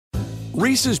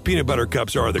Reese's peanut butter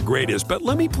cups are the greatest, but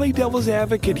let me play devil's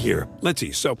advocate here. Let's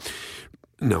see. So,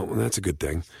 no, that's a good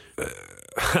thing.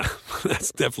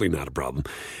 That's definitely not a problem.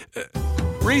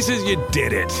 Reese's, you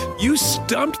did it. You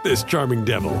stumped this charming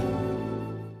devil.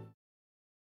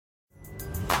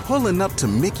 Pulling up to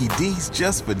Mickey D's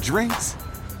just for drinks?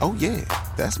 Oh, yeah,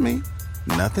 that's me.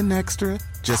 Nothing extra,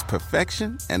 just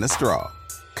perfection and a straw.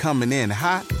 Coming in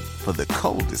hot for the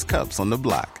coldest cups on the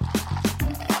block.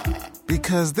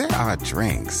 Because there are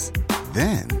drinks.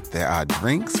 Then there are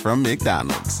drinks from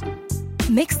McDonald's.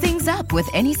 Mix things up with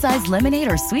any size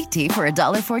lemonade or sweet tea for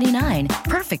 $1.49.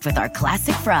 Perfect with our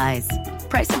classic fries.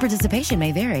 Price and participation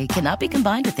may vary. Cannot be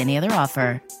combined with any other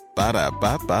offer.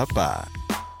 Ba-da-ba-ba-ba.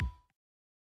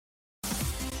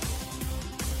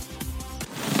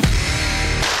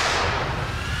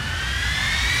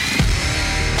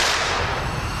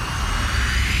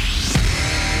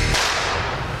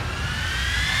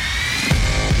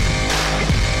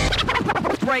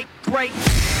 Break.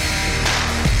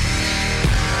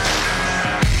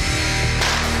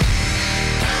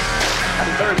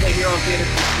 Happy Thursday here on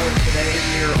Fantasy Sports today.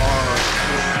 Here are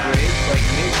Sports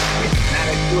Grid.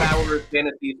 Like 2 hours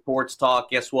fantasy sports talk.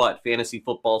 Guess what? Fantasy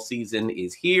football season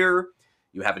is here.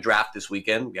 You have a draft this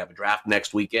weekend. You have a draft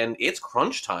next weekend. It's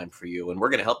crunch time for you, and we're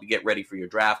going to help you get ready for your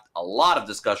draft. A lot of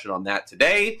discussion on that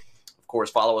today. Of course,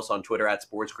 follow us on Twitter at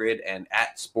SportsGrid and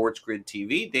at SportsGrid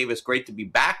TV. Davis, great to be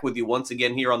back with you once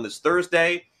again here on this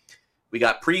Thursday. We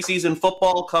got preseason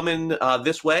football coming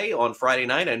this way on Friday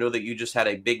night. I know that you just had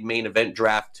a big main event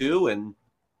draft too, and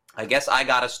I guess I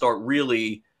got to start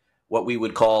really what we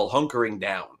would call hunkering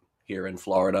down here in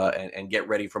Florida and get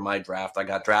ready for my draft. I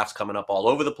got drafts coming up all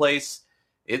over the place.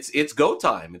 It's go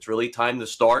time. It's really time to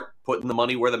start putting the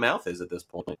money where the mouth is at this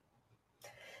point.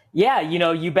 Yeah,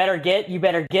 you better get in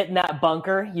that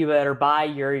bunker. You better buy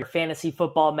your fantasy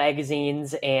football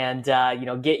magazines and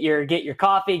get your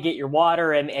coffee, get your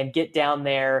water, and get down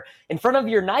there in front of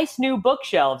your nice new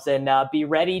bookshelves and be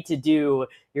ready to do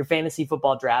your fantasy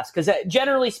football drafts. Because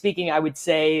generally speaking, I would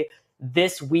say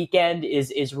this weekend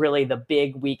is really the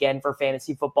big weekend for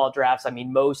fantasy football drafts. I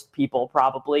mean, most people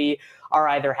probably are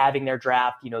either having their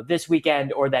draft, this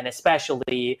weekend, or then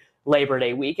especially Labor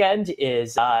Day weekend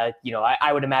is, I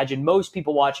would imagine most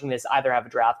people watching this either have a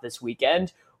draft this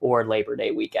weekend or Labor Day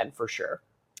weekend for sure.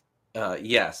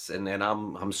 Yes, and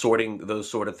I'm sorting those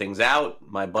sort of things out.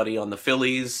 My buddy on the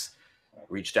Phillies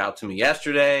reached out to me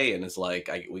yesterday and is like,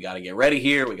 we got to get ready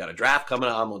here. We got a draft coming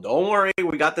up. I'm like, don't worry,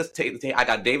 we got this. I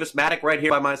got Davis Maddock right here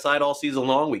by my side all season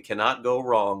long. We cannot go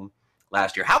wrong.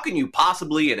 Last year, how can you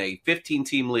possibly in a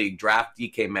 15-team league draft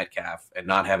DK Metcalf and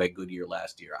not have a good year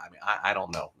last year? I mean, I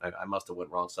don't know. I must have went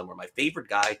wrong somewhere. My favorite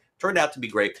guy turned out to be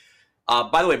great.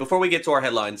 By the way, before we get to our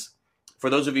headlines, for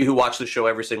those of you who watch the show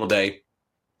every single day,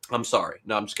 I'm sorry.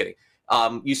 No, I'm just kidding.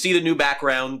 You see the new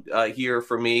background here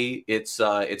for me. It's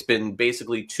been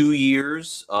basically 2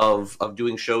 years of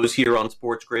doing shows here on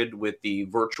Sports Grid with the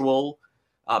virtual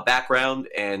background,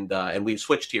 and we've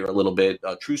switched here a little bit.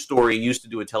 True Story used to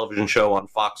do a television show on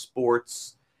Fox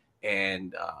Sports,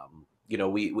 and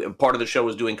we part of the show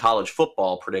was doing college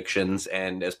football predictions,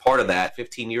 and as part of that,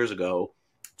 15 years ago,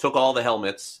 took all the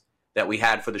helmets that we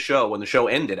had for the show when the show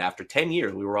ended after 10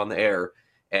 years. We were on the air,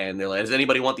 and they're like, "Does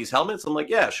anybody want these helmets?" I'm like,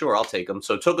 "Yeah, sure, I'll take them."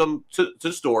 So took them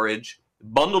to storage,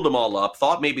 bundled them all up,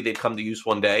 thought maybe they'd come to use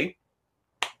one day,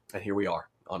 and here we are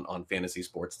on fantasy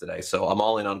sports today. So I'm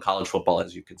all in on college football,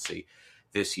 as you can see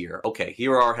this year. Okay,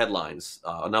 here are our headlines.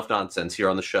 Enough nonsense here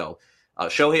on the show.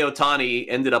 Shohei Ohtani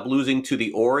ended up losing to the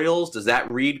Orioles. Does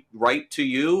that read right to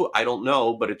you? I don't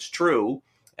know, but it's true.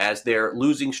 As their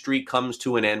losing streak comes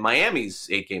to an end. Miami's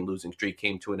 8-game losing streak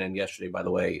came to an end yesterday, by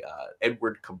the way.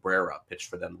 Edward Cabrera pitched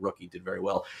for them. Rookie did very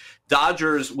well.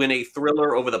 Dodgers win a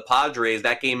thriller over the Padres.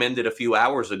 That game ended a few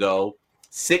hours ago.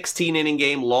 16-inning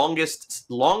game,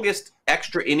 longest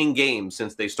extra inning game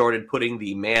since they started putting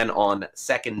the man on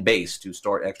second base to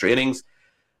start extra innings.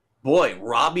 Boy,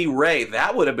 Robbie Ray,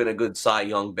 that would have been a good Cy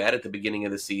Young bet at the beginning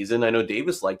of the season. I know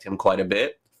Davis liked him quite a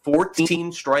bit.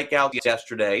 14 strikeouts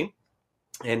yesterday,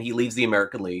 and he leads the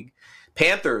American League.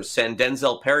 Panthers send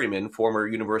Denzel Perryman, former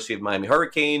University of Miami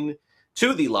Hurricane,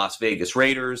 to the Las Vegas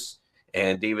Raiders.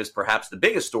 And Davis, perhaps the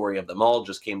biggest story of them all,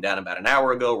 just came down about an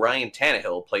hour ago. Ryan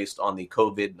Tannehill placed on the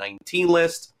COVID-19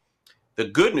 list. The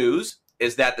good news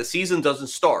is that the season doesn't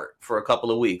start for a couple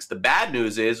of weeks. The bad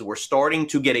news is we're starting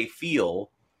to get a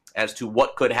feel as to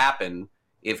what could happen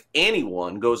if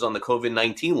anyone goes on the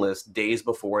COVID-19 list days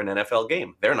before an NFL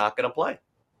game. They're not going to play.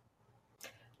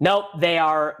 Nope, they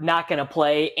are not going to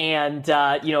play. And,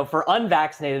 for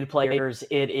unvaccinated players,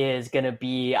 it is going to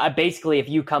be basically if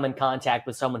you come in contact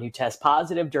with someone who tests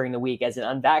positive during the week as an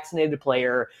unvaccinated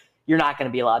player, you're not going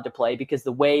to be allowed to play, because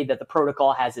the way that the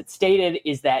protocol has it stated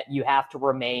is that you have to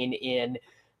remain in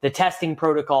the testing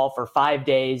protocol for 5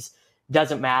 days.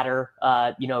 Doesn't matter.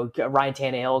 Ryan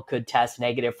Tannehill could test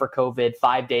negative for COVID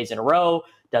 5 days in a row.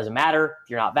 Doesn't matter. If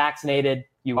you're not vaccinated,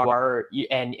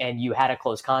 and you had a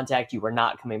close contact, you were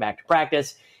not coming back to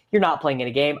practice, you're not playing in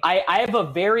a game. I have a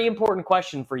very important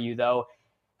question for you, though.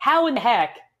 How in the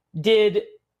heck did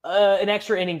an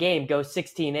extra inning game go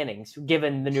 16 innings,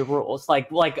 given the new rules?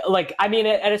 At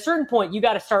a certain point, you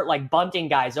got to start bunting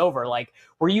guys over.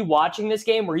 Were you watching this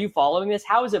game? Were you following this?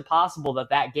 How is it possible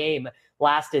that game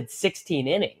lasted 16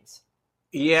 innings?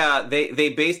 Yeah,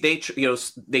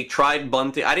 they tried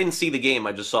bunting. I didn't see the game.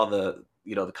 I just saw the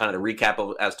kind of the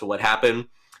recap as to what happened.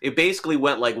 It basically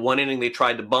went one inning they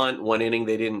tried to bunt, one inning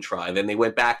they didn't try. Then they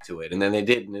went back to it, and then they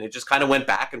didn't. And it just kind of went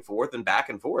back and forth and back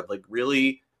and forth.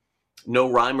 Really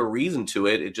no rhyme or reason to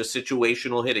it. It just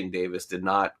situational hitting, Davis, did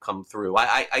not come through.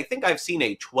 I think I've seen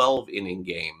a 12-inning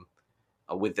game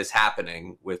with this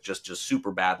happening, with just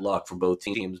super bad luck for both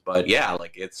teams. But yeah,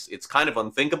 it's kind of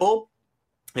unthinkable.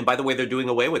 And by the way, they're doing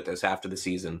away with this after the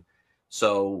season.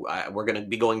 So we're going to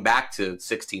be going back to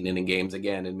 16-inning games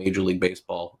again in Major League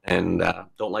Baseball. And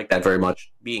don't like that very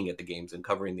much, being at the games and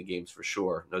covering the games for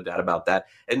sure. No doubt about that.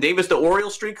 And Davis, the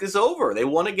Orioles streak is over. They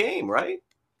won a game, right?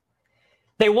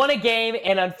 They won a game,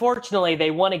 and unfortunately,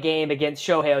 they won a game against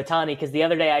Shohei Ohtani, because the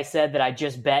other day I said that I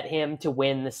just bet him to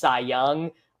win the Cy Young.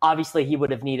 Obviously, he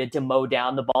would have needed to mow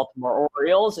down the Baltimore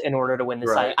Orioles in order to win the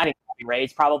Cy Young. I think Robbie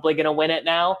Ray's probably going to win it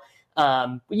now.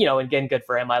 Again, good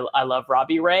for him. I love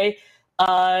Robbie Ray.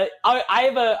 I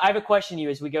have a question to you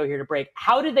as we go here to break.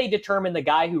 How did they determine the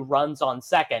guy who runs on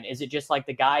second? Is it just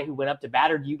the guy who went up to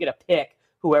bat, or do you get to pick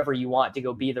whoever you want to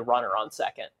go be the runner on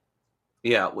second?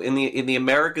 Yeah, in the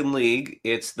American League,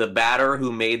 it's the batter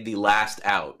who made the last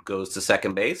out goes to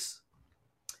second base.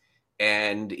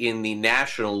 And in the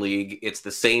National League, it's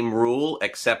the same rule,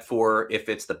 except for if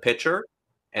it's the pitcher,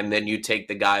 and then you take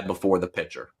the guy before the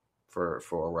pitcher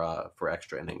for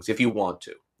extra innings. If you want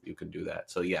to, you can do that.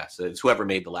 So yes, it's whoever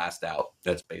made the last out.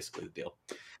 That's basically the deal.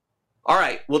 All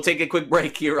right, we'll take a quick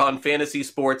break here on Fantasy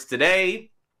Sports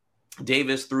Today.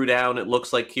 Davis threw down, it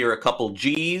looks like here, a couple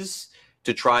G's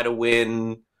to try to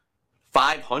win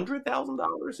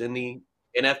 $500,000 in the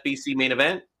NFFC main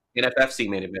event,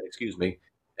 excuse me.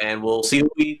 And we'll see who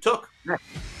we took next.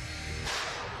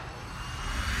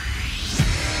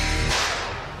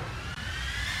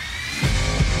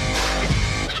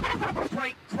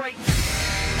 Break.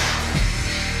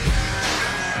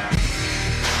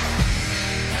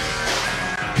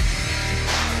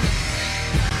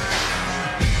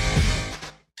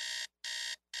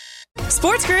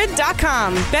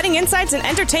 SportsGrid.com. Betting insights and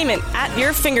entertainment at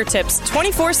your fingertips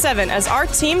 24/7 as our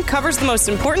team covers the most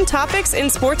important topics in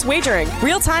sports wagering.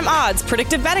 Real-time odds,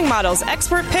 predictive betting models,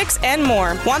 expert picks, and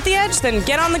more. Want the edge? Then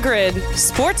get on the grid.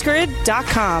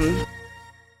 SportsGrid.com.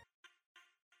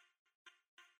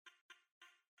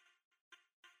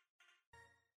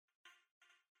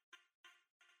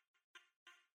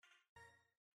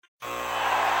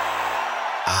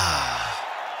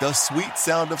 The sweet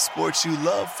sound of sports you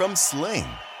love from Sling.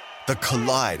 The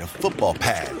collide of football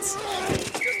pads.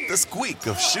 The squeak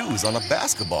of shoes on a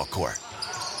basketball court.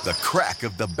 The crack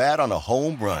of the bat on a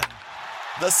home run.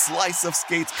 The slice of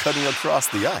skates cutting across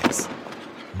the ice.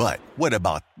 But what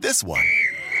about this one?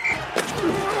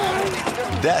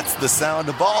 That's the sound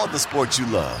of all the sports you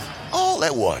love, all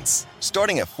at once.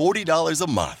 Starting at $40 a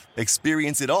month.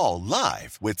 Experience it all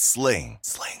live with Sling.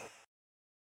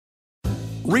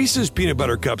 Reese's Peanut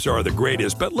Butter Cups are the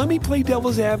greatest, but let me play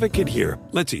devil's advocate here.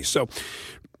 Let's see. So,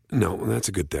 no, that's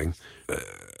a good thing.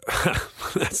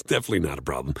 That's definitely not a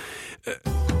problem.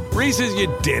 Reese's,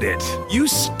 you did it. You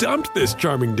stumped this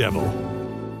charming devil.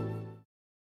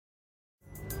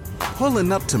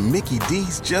 Pulling up to Mickey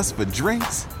D's just for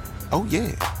drinks? Oh,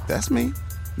 yeah, that's me.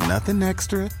 Nothing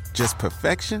extra, just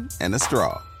perfection and a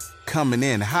straw. Coming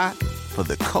in hot for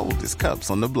the coldest cups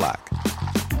on the block.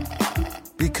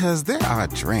 Because there are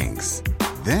drinks.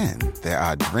 Then there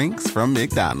are drinks from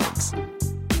McDonald's.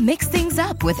 Mix things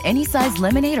up with any size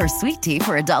lemonade or sweet tea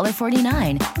for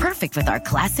 $1.49. Perfect with our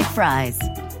classic fries.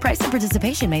 Price and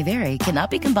participation may vary. Cannot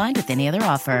be combined with any other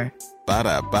offer.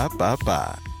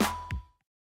 Ba-da-ba-ba-ba.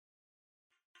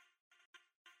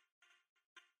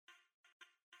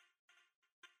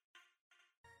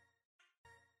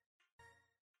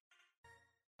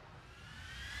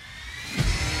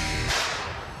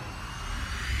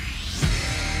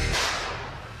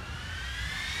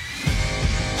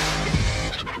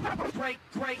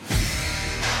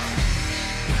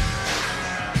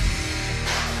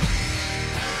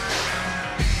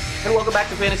 welcome back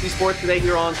to Fantasy Sports Today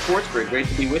here on SportsGrid. Great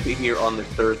to be with you here on this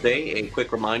Thursday. A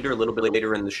quick reminder, a little bit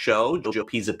later in the show, Joe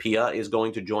Pisapia is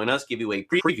going to join us, give you a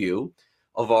preview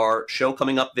of our show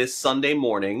coming up this Sunday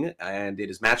morning. And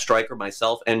it is Matt Stryker,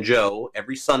 myself, and Joe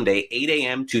every Sunday, 8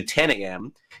 a.m. to 10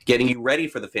 a.m., getting you ready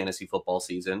for the fantasy football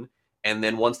season. And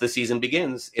then once the season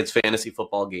begins, it's fantasy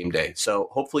football game day. So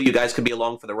hopefully you guys can be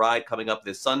along for the ride coming up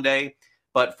this Sunday.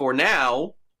 But for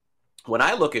now, when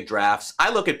I look at drafts,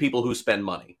 I look at people who spend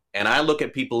money. And I look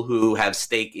at people who have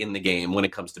stake in the game when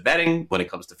it comes to betting, when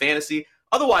it comes to fantasy.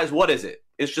 Otherwise, what is it?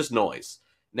 It's just noise.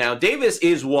 Now, Davis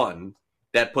is one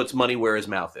that puts money where his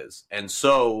mouth is. And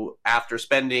so after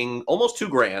spending almost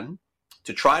 $2,000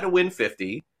 to try to win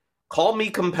 50, call me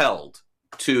compelled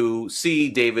to see,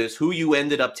 Davis, who you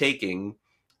ended up taking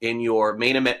in your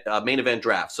main event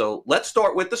draft. So let's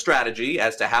start with the strategy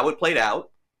as to how it played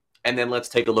out, and then let's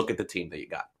take a look at the team that you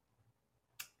got.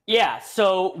 Yeah,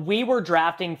 so we were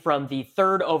drafting from the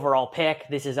 3rd overall pick.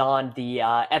 This is on the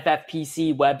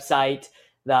FFPC website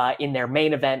in their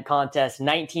main event contest,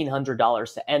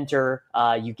 $1,900 to enter.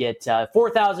 You get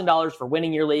 $4,000 for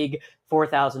winning your league,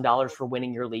 $4,000 for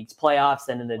winning your league's playoffs,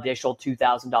 and an additional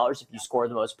 $2,000 if you score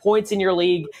the most points in your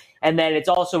league. And then it's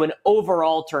also an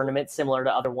overall tournament similar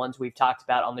to other ones we've talked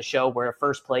about on the show where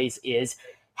first place is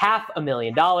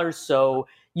 $500,000. So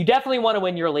you definitely want to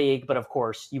win your league, but of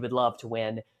course you would love to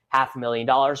win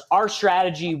 $500,000. Our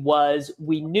strategy was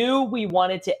we knew we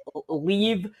wanted to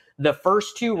leave the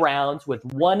first 2 rounds with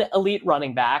 1 elite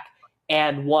running back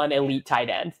and 1 elite tight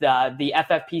end. The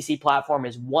FFPC platform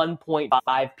is 1.5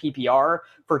 PPR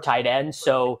for tight end,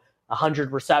 so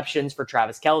 100 receptions for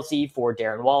Travis Kelce, for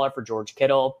Darren Waller, for George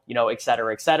Kittle, et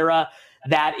cetera, et cetera.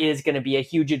 That is going to be a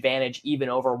huge advantage even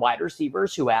over wide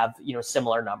receivers who have,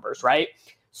 similar numbers, right?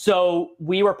 So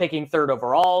we were picking 3rd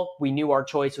overall. We knew our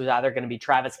choice was either going to be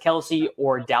Travis Kelce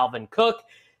or Dalvin Cook.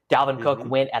 Dalvin Cook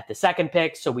went at the 2nd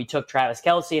pick, so we took Travis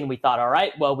Kelce, and we thought, all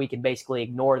right, well, we can basically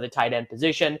ignore the tight end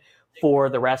position for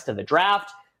the rest of the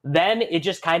draft. Then it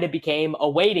just kind of became a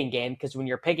waiting game because when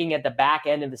you're picking at the back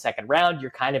end of the 2nd round,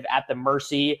 you're kind of at the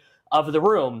mercy of the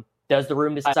room. Does the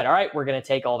room decide, all right, we're going to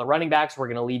take all the running backs, we're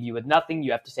going to leave you with nothing,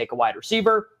 you have to take a wide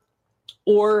receiver?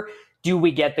 Or do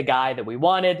we get the guy that we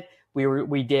wanted?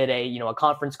 We did a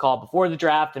conference call before the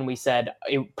draft, and we said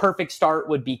a perfect start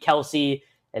would be Kelce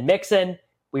and Mixon.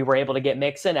 We were able to get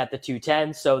Mixon at the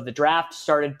 210, so the draft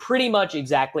started pretty much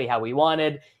exactly how we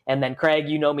wanted. And then, Craig,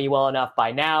 you know me well enough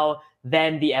by now,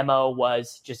 then the MO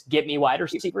was just get me wide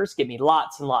receivers, get me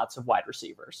lots and lots of wide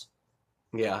receivers.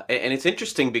 Yeah, and it's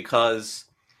interesting because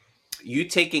you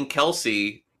taking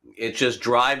Kelce, it just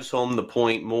drives home the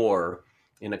point more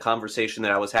in a conversation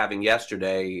that I was having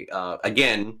yesterday,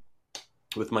 again,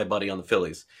 with my buddy on the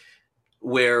Phillies,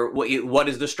 where what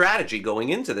is the strategy going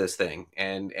into this thing?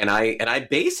 And I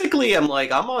basically am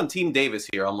like, I'm on Team Davis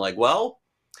here. I'm like, well,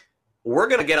 we're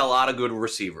going to get a lot of good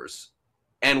receivers,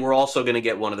 and we're also going to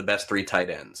get one of the best 3 tight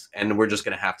ends, and we're just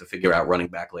going to have to figure out running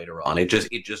back later on. It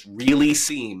just really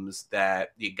seems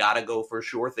that you got to go for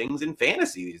sure things in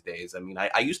fantasy these days. I mean,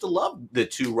 I used to love the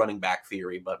 2 running back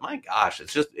theory, but my gosh,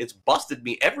 it's busted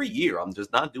me every year. I'm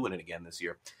just not doing it again this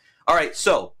year. All right,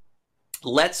 so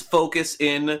let's focus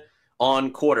in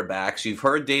on quarterbacks. You've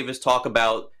heard Davis talk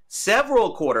about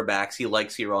several quarterbacks he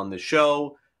likes here on the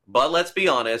show, but let's be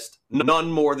honest,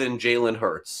 none more than Jalen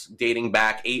Hurts, dating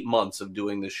back 8 months of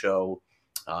doing the show.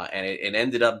 And it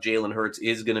ended up Jalen Hurts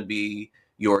is going to be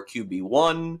your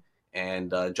QB1,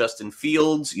 and Justin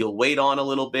Fields, you'll wait on a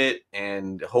little bit,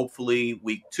 and hopefully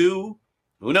week 2,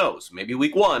 who knows, maybe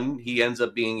week 1, he ends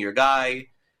up being your guy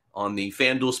on the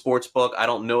FanDuel Sportsbook. I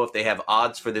don't know if they have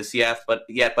odds for this yet, but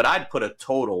I'd put a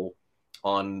total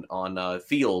on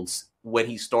Fields when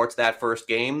he starts that first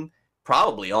game,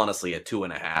 probably honestly at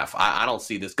 2.5. I don't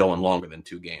see this going longer than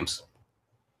 2 games.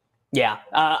 Yeah,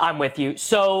 I'm with you.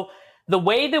 So the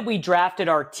way that we drafted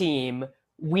our team,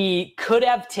 we could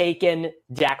have taken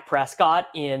Dak Prescott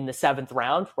in the 7th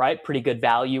round, right? Pretty good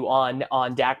value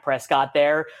on Dak Prescott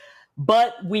there.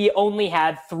 But we only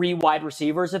had 3 wide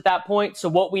receivers at that point. So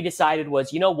what we decided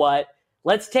was, you know what?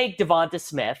 Let's take Devonta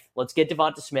Smith. Let's get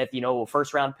Devonta Smith, a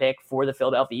first-round pick for the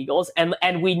Philadelphia Eagles.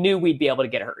 And we knew we'd be able to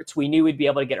get Hurts. We knew we'd be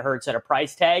able to get Hurts at a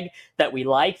price tag that we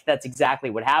liked. That's exactly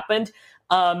what happened.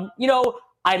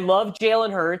 I love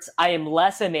Jalen Hurts. I am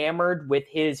less enamored with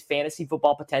his fantasy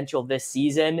football potential this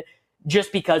season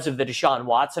just because of the Deshaun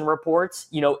Watson reports.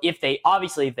 If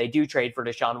they do trade for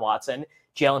Deshaun Watson,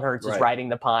 Jalen Hurts is riding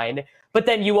the pine. But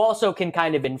then you also can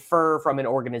kind of infer from an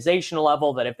organizational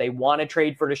level that if they want to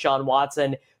trade for Deshaun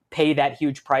Watson, pay that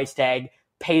huge price tag,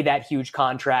 pay that huge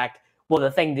contract, Well, the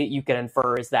thing that you can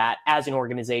infer is that as an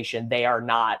organization, they are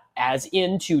not as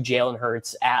into Jalen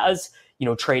Hurts as,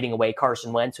 trading away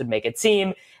Carson Wentz would make it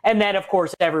seem. And then, of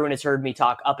course, everyone has heard me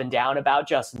talk up and down about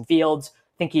Justin Fields.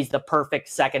 I think he's the perfect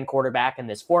second quarterback in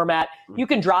this format. You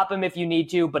can drop him if you need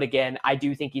to, but again, I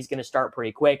do think he's going to start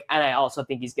pretty quick, and I also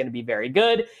think he's going to be very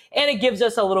good. And it gives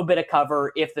us a little bit of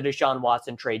cover if the Deshaun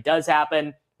Watson trade does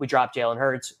happen. We drop Jalen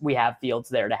Hurts. We have Fields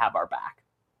there to have our back.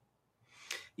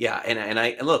 Yeah, and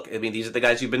I look, I mean, these are the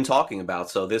guys you've been talking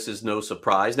about, so this is no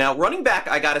surprise. Now, running back,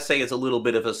 I got to say, is a little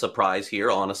bit of a surprise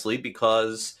here, honestly,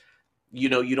 because, you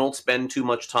don't spend too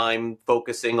much time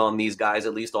focusing on these guys,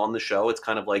 at least on the show. It's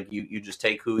kind of like you just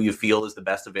take who you feel is the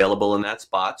best available in that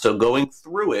spot. So going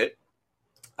through it,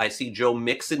 I see Joe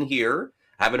Mixon here.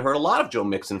 Haven't heard a lot of Joe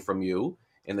Mixon from you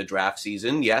in the draft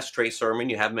season. Yes, Trey Sermon,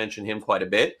 you have mentioned him quite a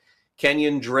bit.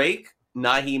 Kenyon Drake,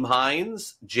 Nyheim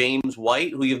Hines, James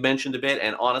White, who you've mentioned a bit,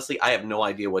 and honestly, I have no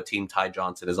idea what team Ty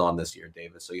Johnson is on this year,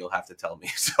 Davis, so you'll have to tell me.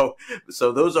 So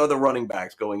those are the running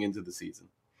backs going into the season.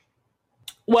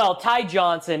 Well, Ty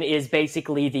Johnson is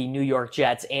basically the New York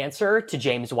Jets' answer to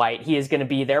James White. He is going to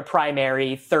be their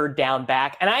primary third down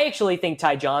back, and I actually think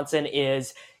Ty Johnson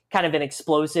is kind of an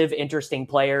explosive, interesting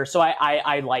player, so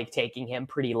I like taking him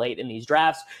pretty late in these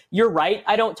drafts. You're right,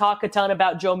 I don't talk a ton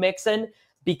about Joe Mixon,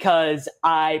 because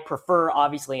I prefer,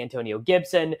 obviously, Antonio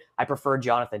Gibson. I prefer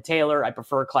Jonathan Taylor. I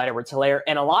prefer Clyde Edwards-Helaire.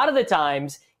 And a lot of the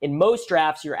times, in most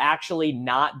drafts, you're actually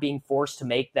not being forced to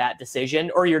make that decision,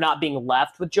 or you're not being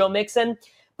left with Joe Mixon.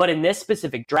 But in this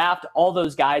specific draft, all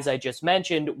those guys I just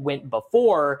mentioned went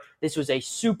before. This was a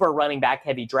super running back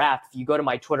heavy draft. If you go to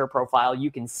my Twitter profile, you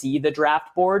can see the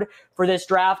draft board for this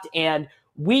draft. And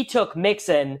we took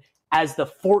Mixon as the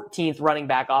 14th running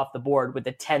back off the board with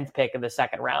the 10th pick of the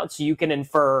second round. So you can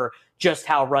infer just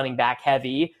how running back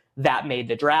heavy that made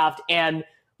the draft. And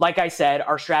like I said,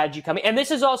 our strategy coming, and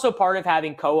this is also part of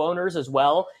having co-owners as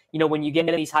well. When you get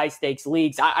into these high stakes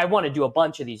leagues, I want to do a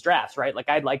bunch of these drafts, right? Like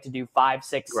I'd like to do 5,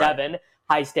 6, 7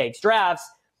 high stakes drafts.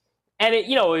 And it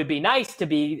would be nice to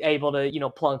be able to,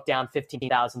 plunk down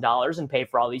 $15,000 and pay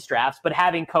for all these drafts. But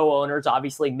having co-owners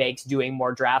obviously makes doing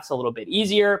more drafts a little bit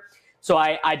easier. So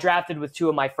I drafted with two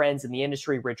of my friends in the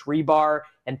industry, Rich Rebar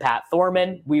and Pat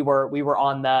Thorman. We were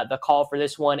on the call for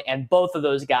this one, and both of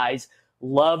those guys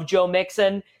love Joe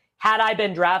Mixon. Had I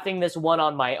been drafting this one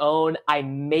on my own, I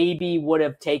maybe would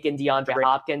have taken DeAndre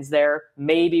Hopkins there.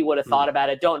 Maybe would have thought about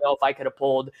it. Don't know if I could have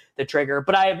pulled the trigger,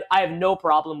 but I have no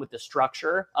problem with the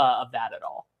structure of that at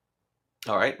all.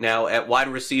 All right. Now at wide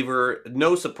receiver,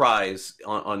 no surprise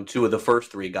on two of the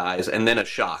first three guys, and then a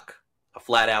shock. A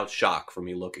flat-out shock for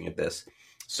me looking at this.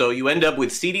 So you end up with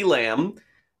CeeDee Lamb,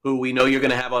 who we know you're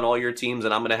going to have on all your teams,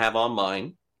 and I'm going to have on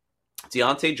mine.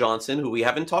 Deontay Johnson, who we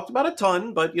haven't talked about a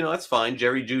ton, but, that's fine.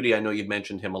 Jerry Jeudy, I know you've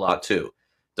mentioned him a lot, too.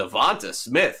 Devonta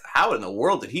Smith, how in the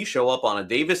world did he show up on a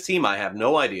Davis team? I have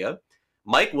no idea.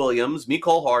 Mike Williams,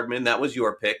 Mecole Hardman, that was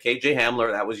your pick. KJ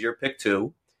Hamler, that was your pick,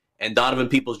 too. And Donovan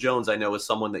Peoples-Jones, I know, is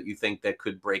someone that you think that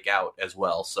could break out as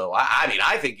well. So,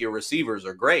 I think your receivers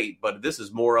are great, but this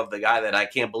is more of the guy that I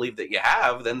can't believe that you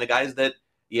have than the guys that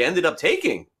you ended up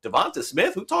taking. Devonta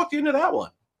Smith, who talked you into that one?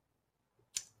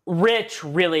 Rich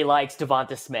really likes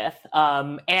Devonta Smith.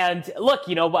 And look,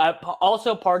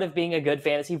 also part of being a good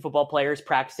fantasy football player is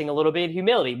practicing a little bit of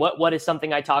humility. What is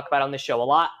something I talk about on the show a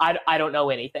lot? I don't know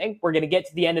anything. We're going to get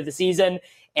to the end of the season,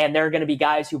 and there are going to be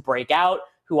guys who break out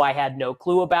who I had no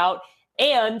clue about.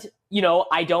 And,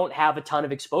 I don't have a ton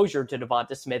of exposure to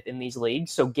Devonta Smith in these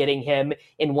leagues. So getting him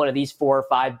in one of these 4 or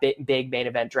 5 big main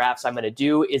event drafts I'm going to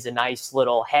do is a nice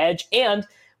little hedge. And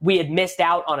we had missed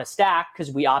out on a stack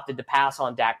because we opted to pass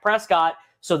on Dak Prescott.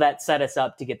 So that set us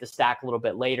up to get the stack a little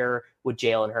bit later with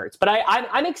Jalen Hurts. But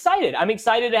I'm excited. I'm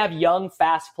excited to have young,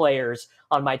 fast players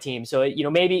on my team. So,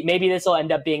 maybe this will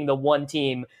end up being the one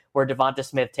team where Devonta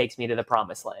Smith takes me to the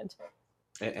promised land.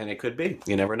 And it could be.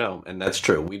 You never know. And that's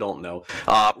true. We don't know.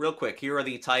 Real quick, here are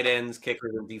the tight ends,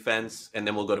 kickers, and defense, and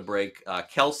then we'll go to break.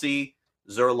 Kelsey,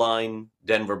 Zuerlein,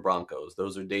 Denver Broncos.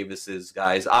 Those are Davis's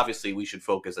guys. Obviously, we should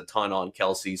focus a ton on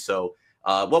Kelsey. So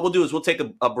what we'll do is we'll take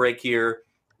a break here.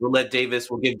 We'll give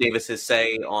Davis his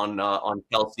say on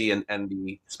Kelsey and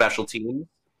the special teams.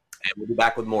 And we'll be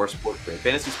back with more Sports Grid.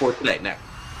 Fantasy Sports Today next.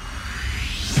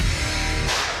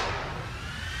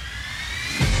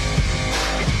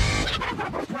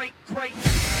 Great.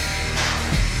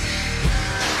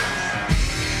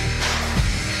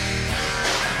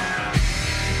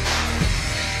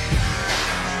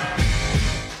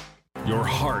 Your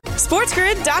heart. Sports Grid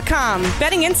SportsGrid.com.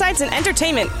 Betting insights and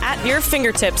entertainment at your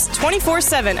fingertips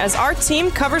 24/7 as our team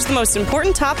covers the most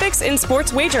important topics in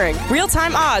sports wagering.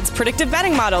 Real-time odds, predictive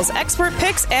betting models, expert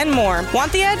picks, and more.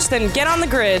 Want the edge? Then get on the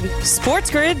grid.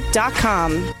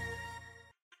 SportsGrid.com.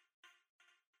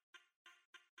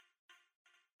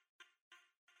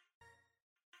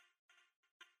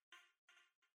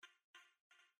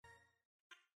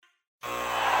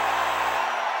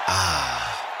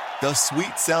 The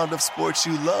sweet sound of sports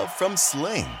you love from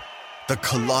Sling. The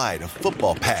collide of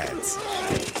football pads.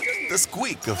 The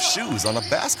squeak of shoes on a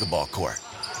basketball court.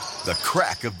 The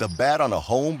crack of the bat on a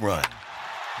home run.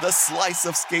 The slice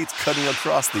of skates cutting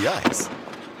across the ice.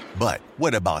 But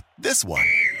what about this one?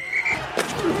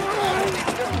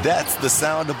 That's the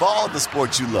sound of all the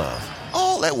sports you love,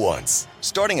 all at once.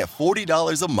 Starting at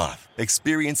 $40 a month.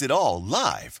 Experience it all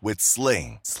live with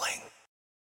Sling.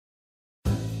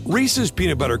 Reese's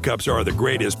peanut butter cups are the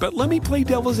greatest, but let me play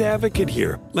devil's advocate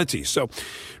here. Let's see. So,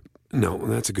 no,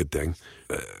 that's a good thing.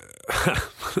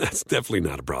 That's definitely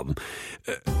not a problem.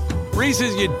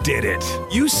 Reese's, you did it.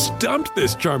 You stumped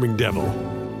this charming devil.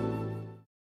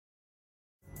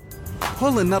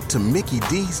 Pulling up to Mickey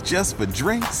D's just for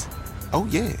drinks? Oh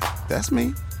yeah, that's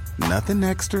me. Nothing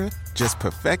extra, just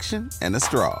perfection and a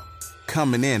straw.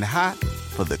 Coming in hot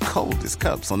for the coldest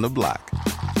cups on the block.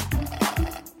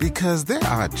 Because there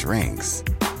are drinks.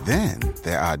 Then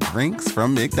there are drinks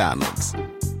from McDonald's.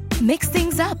 Mix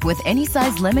things up with any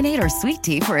size lemonade or sweet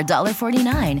tea for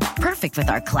 $1.49. Perfect with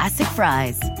our classic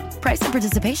fries. Price and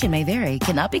participation may vary.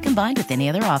 Cannot be combined with any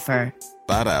other offer.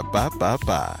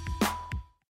 Ba-da-ba-ba-ba.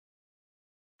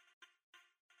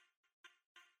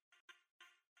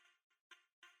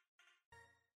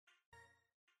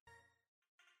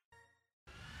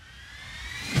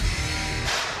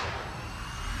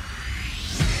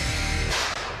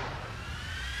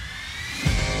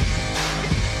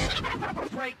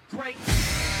 Break.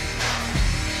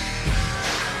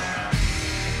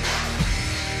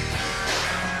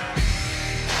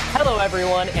 Hello,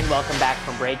 everyone, and welcome back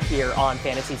from break here on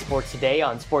Fantasy Sports Today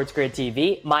on Sports Grid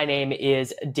TV. My name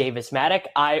is Davis Maddock.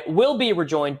 I will be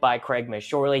rejoined by Craig Mish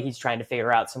shortly. He's trying to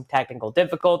figure out some technical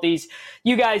difficulties.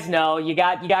 You guys know you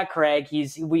got Craig.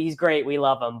 He's great. We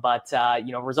love him, but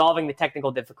resolving the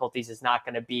technical difficulties is not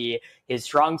going to be his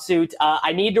strong suit.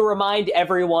 I need to remind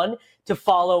everyone to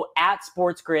follow at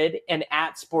Sports Grid and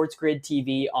at Sports Grid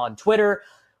TV on Twitter.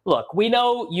 Look, we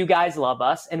know you guys love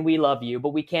us and we love you, but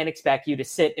we can't expect you to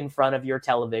sit in front of your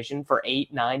television for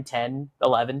 8, 9, 10,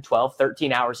 11, 12,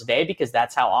 13 hours a day, because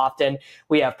that's how often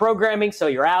we have programming. So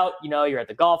you're out, you're at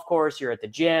the golf course, you're at the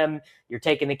gym, you're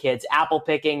taking the kids apple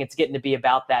picking. It's getting to be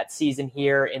about that season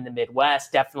here in the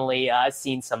Midwest. Definitely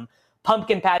seen some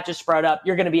pumpkin patches sprout up.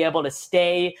 You're going to be able to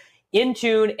stay in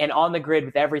tune and on the grid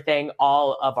with everything.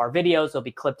 All of our videos, there'll be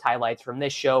clipped highlights from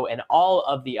this show and all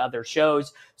of the other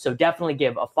shows. So definitely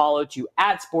give a follow to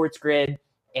at Sports Grid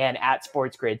and at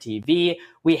Sports Grid TV.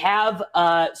 We have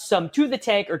some to the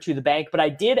tank or to the bank, but I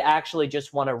did actually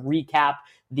just want to recap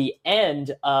the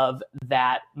end of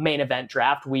that main event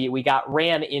draft. We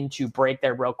ran into break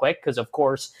there real quick because, of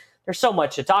course, there's so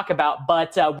much to talk about.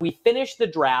 But we finished the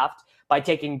draft by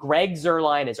taking Greg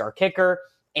Zuerlein as our kicker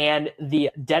and the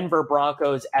Denver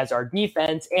Broncos as our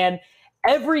defense. And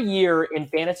every year in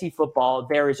fantasy football,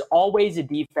 there is always a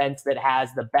defense that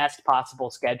has the best possible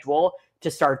schedule to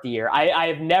start the year. I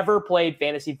have never played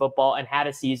fantasy football and had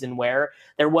a season where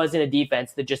there wasn't a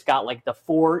defense that just got like the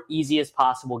 4 easiest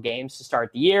possible games to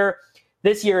start the year.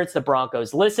 This year, it's the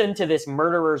Broncos. Listen to this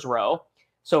murderer's row.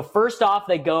 So first off,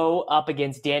 they go up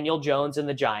against Daniel Jones and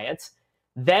the Giants.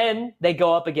 Then they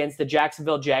go up against the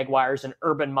Jacksonville Jaguars and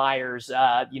Urban Meyer's,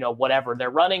 whatever they're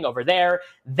running over there.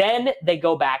 Then they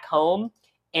go back home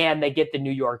and they get the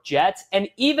New York Jets. And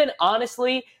even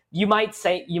honestly, it might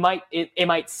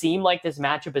seem like this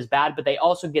matchup is bad, but they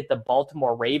also get the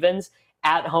Baltimore Ravens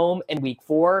at home in week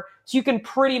 4. So you can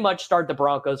pretty much start the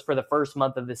Broncos for the first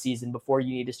month of the season before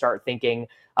you need to start thinking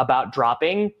about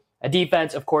dropping a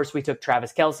defense. Of course, we took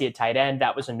Travis Kelce at tight end.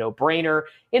 That was a no-brainer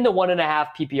in the 1.5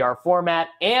 PPR format.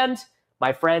 And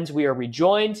my friends, we are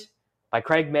rejoined by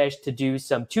Craig Mish to do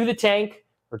some to the tank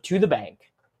or to the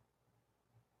bank.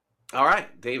 All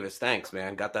right, Davis, thanks,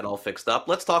 man. Got that all fixed up.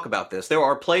 Let's talk about this. There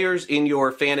are players in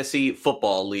your fantasy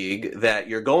football league that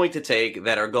you're going to take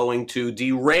that are going to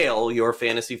derail your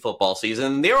fantasy football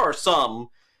season. There are some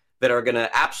that are going to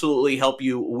absolutely help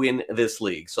you win this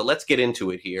league. So let's get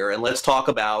into it here, and let's talk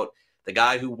about the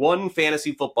guy who won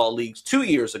fantasy football leagues 2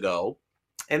 years ago,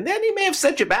 and then he may have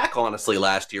set you back, honestly,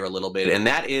 last year a little bit, and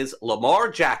that is Lamar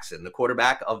Jackson, the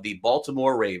quarterback of the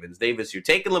Baltimore Ravens. Davis, you're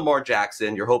taking Lamar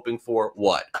Jackson. You're hoping for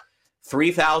what?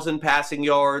 3,000 passing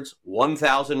yards,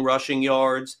 1,000 rushing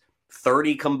yards,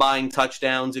 30 combined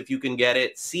touchdowns if you can get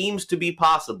it. Seems to be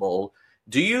possible.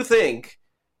 Do you think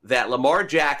that Lamar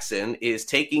Jackson is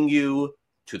taking you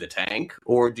to the tank,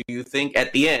 or do you think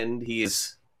at the end he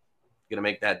is going to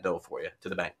make that dough for you to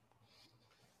the bank?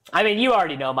 I mean, you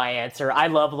already know my answer. I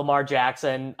love Lamar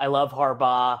Jackson. I love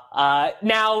Harbaugh.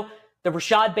 Now, the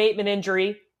Rashad Bateman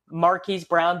injury, Marquise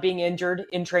Brown being injured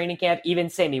in training camp, even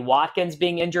Sammy Watkins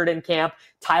being injured in camp,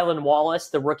 Tylan Wallace,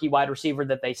 the rookie wide receiver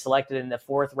that they selected in the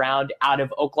 4th round out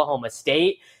of Oklahoma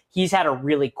State, he's had a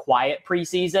really quiet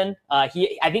preseason. I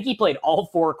think he played all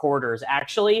 4 quarters,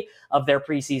 actually, of their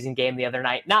preseason game the other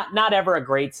night. Not ever a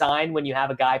great sign when you have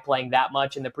a guy playing that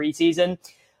much in the preseason.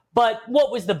 But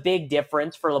what was the big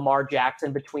difference for Lamar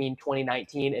Jackson between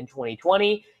 2019 and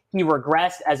 2020? He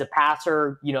regressed as a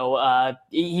passer.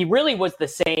 He really was the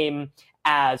same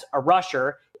as a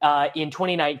rusher. In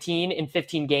 2019, in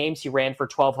 15 games, he ran for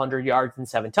 1,200 yards and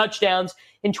 7 touchdowns.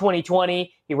 In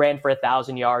 2020, he ran for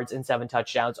 1,000 yards and 7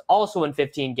 touchdowns, also in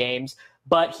 15 games.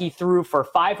 But he threw for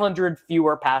 500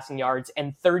 fewer passing yards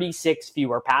and 36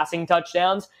 fewer passing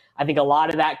touchdowns. I think a lot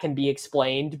of that can be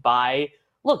explained by,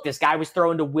 look, this guy was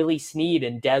thrown to Willie Snead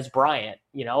and Dez Bryant,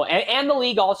 and the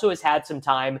league also has had some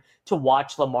time to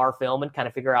watch Lamar film and kind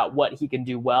of figure out what he can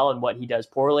do well and what he does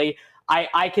poorly.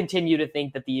 I continue to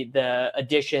think that the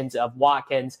additions of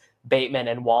Watkins, Bateman,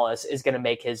 and Wallace is going to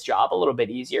make his job a little bit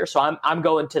easier. So I'm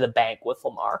going to the bank with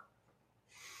Lamar.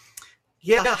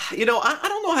 Yeah, I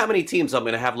don't know how many teams I'm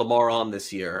going to have Lamar on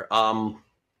this year.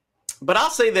 But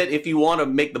I'll say that if you want to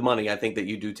make the money, I think that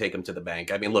you do take him to the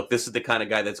bank. I mean, look, this is the kind of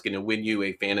guy that's going to win you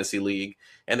a fantasy league.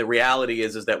 And the reality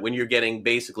is that when you're getting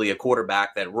basically a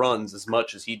quarterback that runs as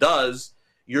much as he does,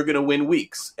 you're going to win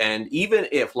weeks. And even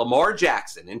if Lamar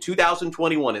Jackson in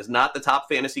 2021 is not the top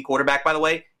fantasy quarterback, by the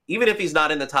way, even if he's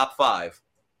not in the top 5,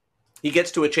 he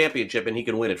gets to a championship and he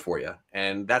can win it for you.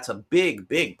 And that's a big,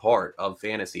 big part of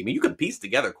fantasy. I mean, you can piece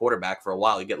together quarterback for a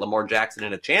while. You get Lamar Jackson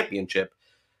in a championship.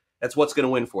 That's what's going to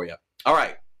win for you. All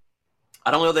right.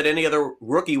 I don't know that any other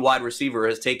rookie wide receiver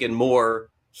has taken more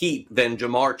heat than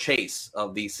Ja'Marr Chase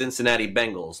of the Cincinnati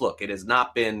Bengals. Look, it has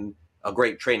not been a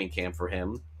great training camp for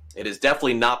him. It has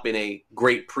definitely not been a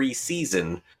great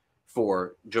preseason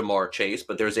for Ja'Marr Chase,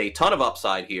 but there's a ton of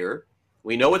upside here.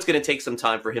 We know it's going to take some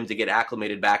time for him to get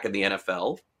acclimated back in the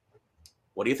NFL.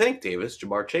 What do you think, Davis?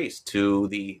 Ja'Marr Chase to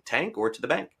the tank or to the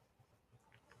bank?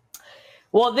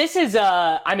 Well, this is,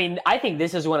 I think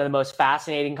this is one of the most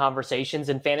fascinating conversations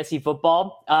in fantasy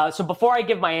football. So before I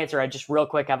give my answer, I just real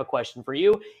quick have a question for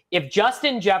you. If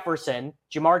Justin Jefferson,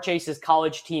 Ja'Marr Chase's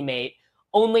college teammate,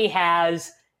 only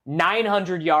has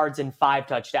 900 yards and 5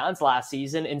 touchdowns last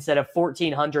season instead of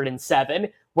 1,407,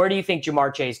 where do you think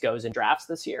Ja'Marr Chase goes in drafts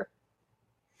this year?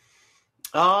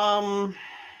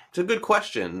 It's a good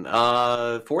question.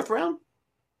 4th round?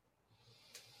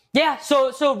 Yeah,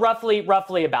 so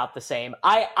roughly about the same.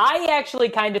 I actually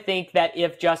kind of think that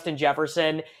if Justin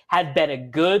Jefferson had been a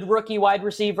good rookie wide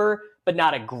receiver, but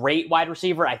not a great wide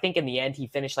receiver, I think in the end he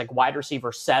finished like wide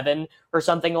receiver 7 or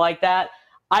something like that.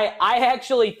 I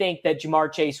actually think that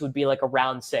Ja'Marr Chase would be like a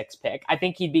round 6 pick. I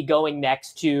think he'd be going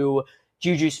next to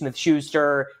Juju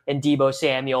Smith-Schuster and Deebo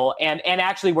Samuel, and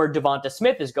actually where Devonta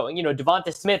Smith is going.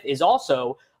 Devonta Smith is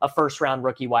also a first-round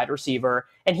rookie wide receiver,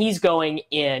 and he's going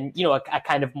in, a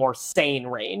kind of more sane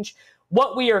range.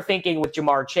 What we are thinking with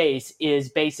Ja'Marr Chase is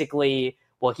basically,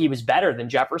 well, he was better than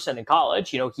Jefferson in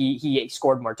college. He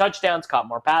scored more touchdowns, caught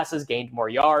more passes, gained more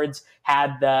yards,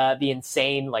 had the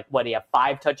insane, he had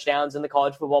 5 touchdowns in the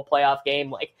college football playoff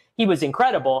game. He was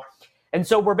incredible. And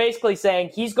so we're basically saying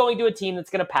he's going to a team that's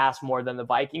going to pass more than the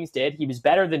Vikings did. He was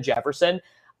better than Jefferson.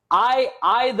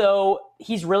 Though,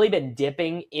 he's really been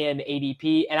dipping in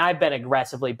ADP, and I've been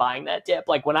aggressively buying that dip.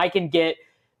 When I can get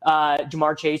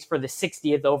Ja'Marr Chase for the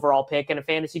 60th overall pick in a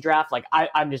fantasy draft,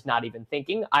 I'm just not even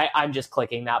thinking. I'm just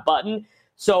clicking that button.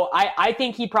 So I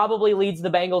think he probably leads the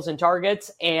Bengals in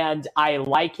targets, and I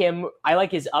like him. I like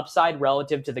his upside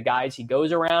relative to the guys he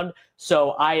goes around.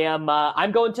 So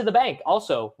I'm going to the bank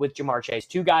also with Ja'Marr Chase.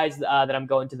 2 guys that I'm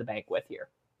going to the bank with here.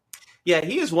 Yeah,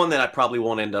 he is one that I probably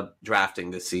won't end up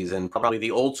drafting this season. Probably the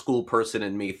old school person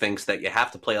in me thinks that you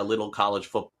have to play a little college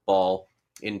football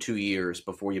in 2 years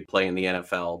before you play in the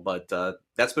NFL. But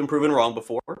that's been proven wrong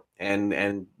before,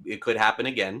 and it could happen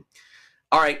again.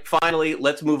 All right, finally,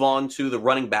 let's move on to the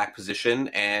running back position.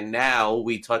 And now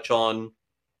we touch on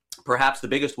perhaps the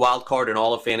biggest wild card in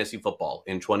all of fantasy football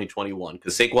in 2021,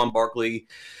 because Saquon Barkley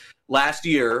last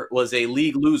year was a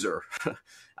league loser.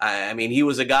 I mean, he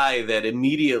was a guy that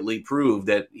immediately proved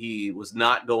that he was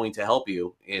not going to help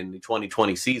you in the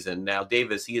 2020 season. Now,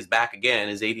 Davis, he is back again.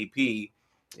 His ADP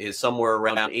is somewhere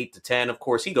around 8 to 10. Of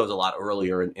course, he goes a lot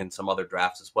earlier in some other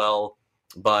drafts as well.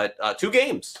 But 2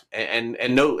 games and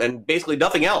basically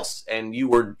nothing else. And you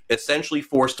were essentially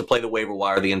forced to play the waiver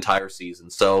wire the entire season.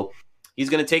 So he's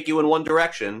going to take you in one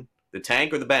direction, the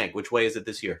tank or the bank. Which way is it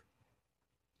this year?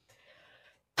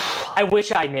 I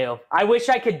wish I knew. I wish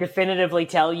I could definitively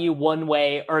tell you one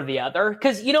way or the other.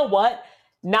 Because you know what?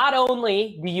 Not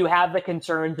only do you have the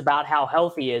concerns about how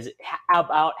healthy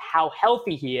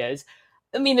he is,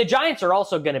 I mean, the Giants are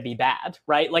also going to be bad,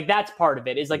 right? Like, that's part of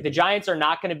it, is like the Giants are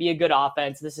not going to be a good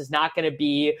offense. This is not going to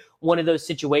be one of those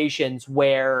situations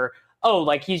where,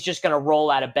 like he's just going to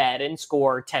roll out of bed and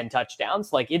score 10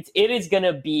 touchdowns. Like it is going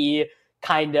to be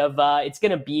kind of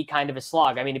a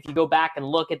slog. I mean, if you go back and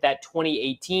look at that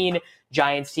 2018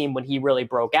 Giants team when he really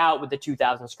broke out with the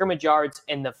 2,000 scrimmage yards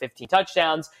and the 15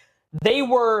 touchdowns, they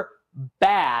were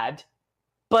bad,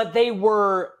 but they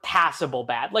were passable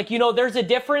bad. Like, there's a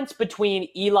difference between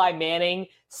Eli Manning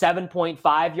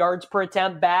 7.5 yards per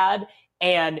attempt bad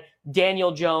and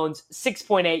Daniel Jones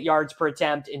 6.8 yards per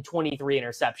attempt and 23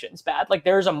 interceptions bad. Like,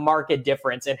 there's a marked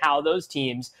difference in how those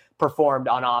teams performed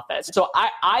on offense. So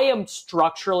I am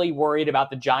structurally worried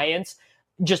about the Giants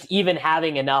just even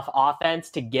having enough offense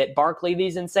to get Barkley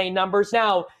these insane numbers.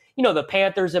 Now, the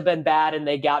Panthers have been bad and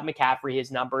they got McCaffrey his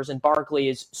numbers, and Barkley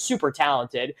is super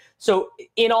talented. So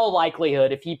in all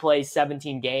likelihood, if he plays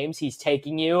 17 games, he's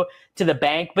taking you to the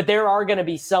bank. But there are going to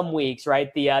be some weeks,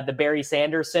 right? The Barry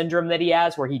Sanders syndrome that he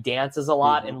has, where he dances a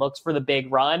lot and looks for the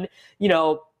big run.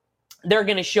 They're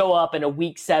going to show up in a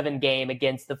week 7 game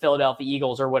against the Philadelphia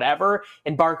Eagles or whatever,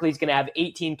 and Barkley's going to have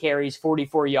 18 carries,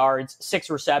 44 yards, 6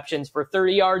 receptions for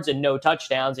 30 yards and no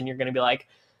touchdowns. And you're going to be like,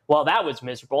 well, that was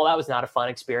miserable. That was not a fun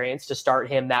experience to start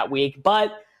him that week.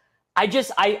 But I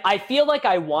feel like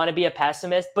I want to be a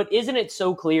pessimist, but isn't it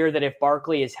so clear that if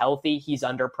Barkley is healthy, he's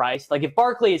underpriced? Like, if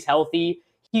Barkley is healthy,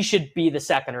 he should be the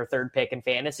 2nd or 3rd pick in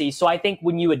fantasy. So I think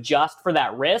when you adjust for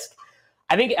that risk,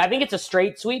 I think it's a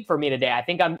straight sweep for me today. I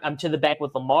think I'm to the bank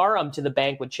with Lamar, I'm to the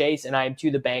bank with Chase, and I am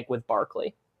to the bank with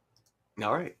Barkley.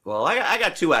 All right. Well, I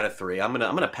got 2 out of 3. I'm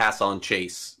gonna pass on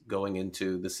Chase going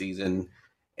into the season.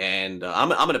 And I'm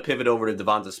going to pivot over to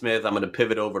Devonta Smith. I'm going to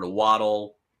pivot over to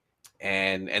Waddle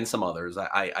and some others,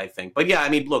 I think. But, yeah, I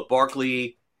mean, look,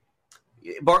 Barkley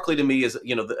to me is,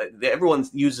 everyone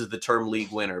uses the term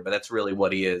league winner, but that's really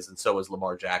what he is, and so is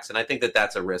Lamar Jackson. I think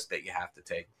that's a risk that you have to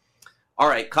take. All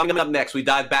right, coming up next, we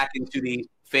dive back into the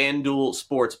FanDuel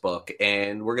Sportsbook,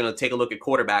 and we're going to take a look at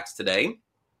quarterbacks today.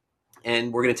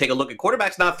 And we're going to take a look at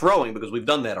quarterbacks not throwing, because we've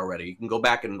done that already. You can go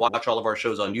back and watch all of our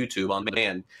shows on YouTube on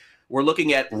demand. We're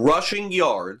looking at rushing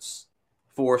yards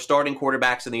for starting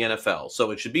quarterbacks in the NFL.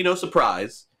 So it should be no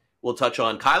surprise. We'll touch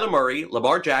on Kyler Murray,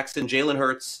 Lamar Jackson, Jalen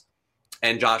Hurts,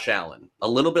 and Josh Allen. A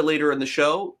little bit later in the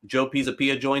show, Joe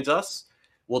Pisapia joins us.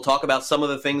 We'll talk about some of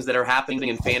the things that are happening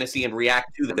in fantasy and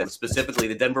react to them, specifically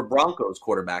the Denver Broncos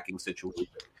quarterbacking situation.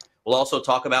 We'll also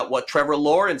talk about what Trevor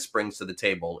Lawrence brings to the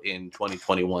table in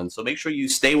 2021. So make sure you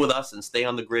stay with us and stay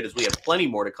on the grid, as we have plenty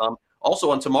more to come.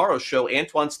 Also, on tomorrow's show,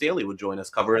 Antoine Staley will join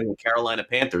us covering the Carolina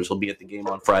Panthers. He'll be at the game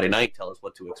on Friday night. Tell us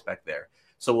what to expect there.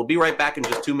 So we'll be right back in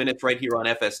just 2 minutes right here on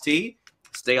FST.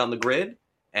 Stay on the grid.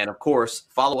 And, of course,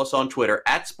 follow us on Twitter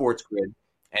at SportsGrid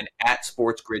and at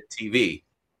SportsGrid TV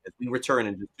as we return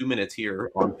in just 2 minutes here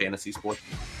on Fantasy Sports.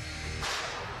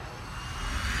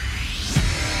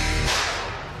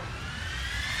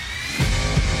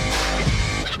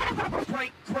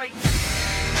 Great.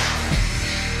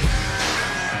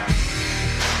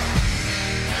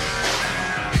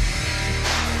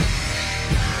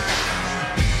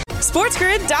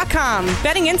 SportsGrid.com.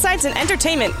 Betting insights and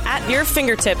entertainment at your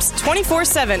fingertips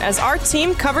 24/7 as our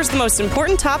team covers the most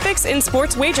important topics in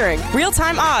sports wagering.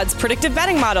 Real-time odds, predictive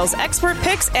betting models, expert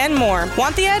picks, and more.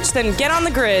 Want the edge? Then get on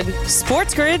the grid.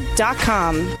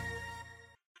 SportsGrid.com.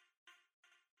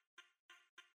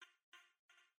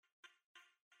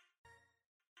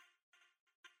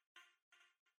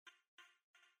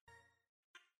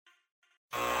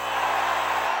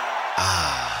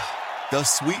 The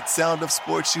sweet sound of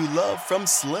sports you love from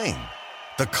Sling.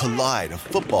 The collide of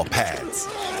football pads.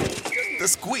 The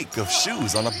squeak of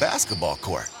shoes on a basketball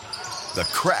court. The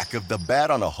crack of the bat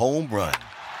on a home run.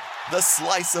 The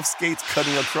slice of skates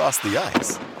cutting across the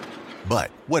ice.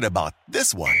 But what about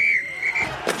this one?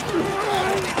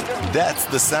 That's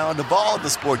the sound of all the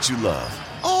sports you love,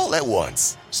 all at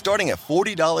once. Starting at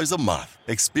 $40 a month.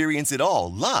 Experience it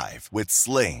all live with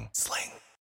Sling.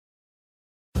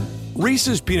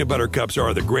 Reese's Peanut Butter Cups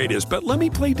are the greatest, but let me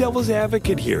play devil's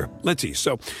advocate here. Let's see.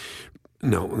 So,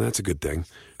 no, that's a good thing.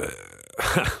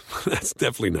 That's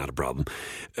definitely not a problem.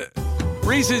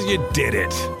 Reese's, you did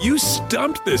it. You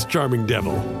stumped this charming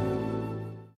devil.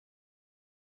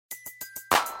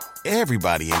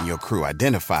 Everybody in your crew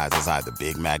identifies as either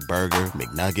Big Mac Burger,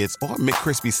 McNuggets, or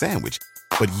McCrispy Sandwich.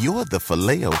 But you're the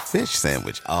Filet-O-Fish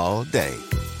Sandwich all day.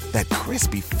 That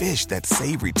crispy fish, that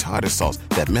savory tartar sauce,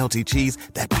 that melty cheese,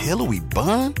 that pillowy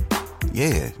bun.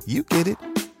 Yeah, you get it.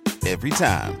 Every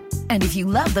time. And if you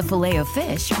love the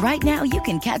Filet-O-Fish, right now you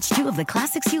can catch 2 of the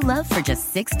classics you love for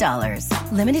just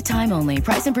 $6. Limited time only.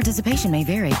 Price and participation may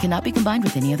vary. Cannot be combined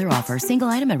with any other offer. Single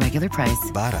item at regular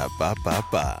price.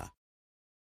 Ba-da-ba-ba-ba.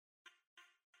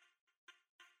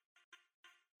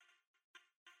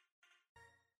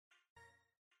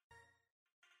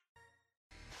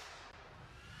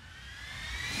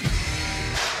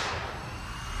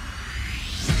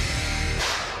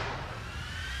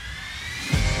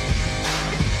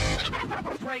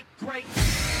 Break.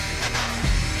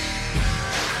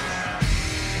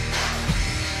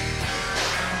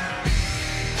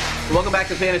 Welcome back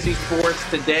to Fantasy Sports.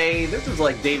 Today, this is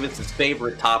like Davis's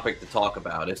favorite topic to talk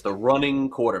about. It's the running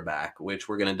quarterback, which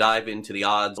we're going to dive into the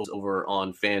odds over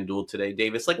on FanDuel today.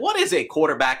 Davis, like, what is a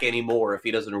quarterback anymore if he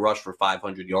doesn't rush for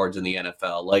 500 yards in the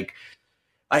NFL? Like,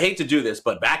 I hate to do this,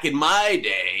 but back in my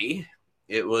day,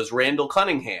 it was Randall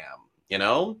Cunningham, you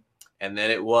know? And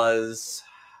then it was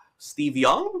Steve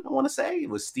Young, I want to say. It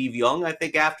was Steve Young, I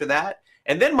think, after that.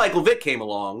 And then Michael Vick came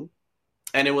along,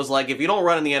 and it was like, if you don't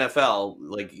run in the NFL,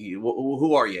 like,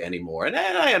 who are you anymore? And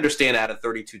I understand out of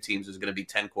 32 teams, there's going to be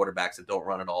 10 quarterbacks that don't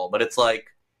run at all. But it's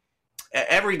like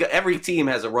every team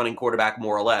has a running quarterback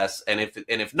more or less, and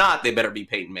if not, they better be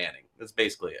Peyton Manning. That's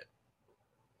basically it.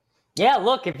 Yeah,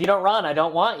 look, if you don't run, I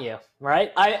don't want you,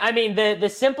 right? I mean, the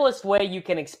simplest way you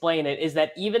can explain it is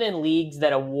that even in leagues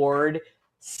that award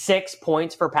 6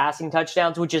 points for passing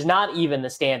touchdowns, which is not even the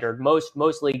standard.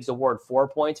 Most leagues award 4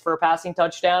 points for a passing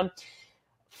touchdown.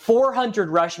 400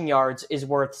 rushing yards is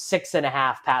worth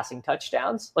 6.5 passing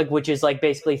touchdowns, which is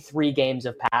basically 3 games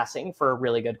of passing for a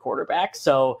really good quarterback.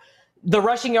 So the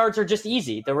rushing yards are just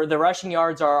easy. The rushing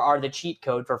yards are the cheat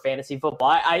code for fantasy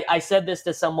football. I said this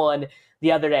to someone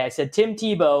the other day. I said Tim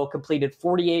Tebow completed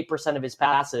 48% of his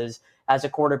passes as a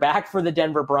quarterback for the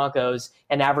Denver Broncos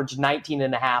and averaged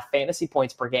 19.5 fantasy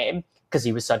points per game because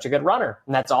he was such a good runner.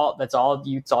 And that's all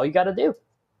you got to do.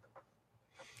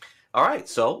 All right,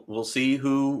 so we'll see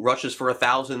who rushes for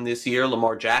 1,000 this year.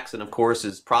 Lamar Jackson, of course,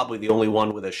 is probably the only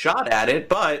one with a shot at it,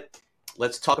 but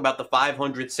let's talk about the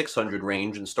 500-600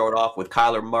 range and start off with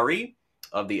Kyler Murray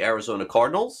of the Arizona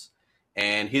Cardinals.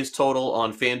 And his total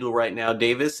on FanDuel right now,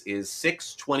 Davis, is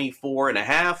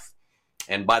 624.5.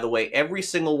 And by the way, every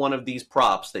single one of these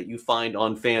props that you find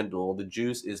on FanDuel, the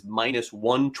juice is minus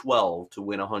 112 to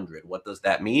win 100. What does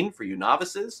that mean for you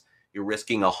novices? You're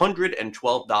risking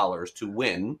 $112 to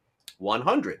win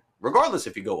 100, regardless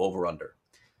if you go over under.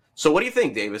 So what do you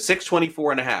think, Davis?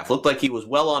 624.5. Looked like he was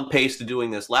well on pace to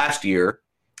doing this last year.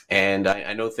 And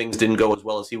I know things didn't go as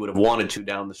well as he would have wanted to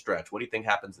down the stretch. What do you think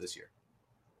happens this year?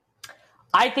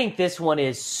 I think this one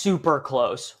is super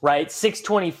close, right?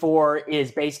 624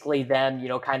 is basically them,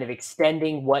 kind of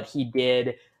extending what he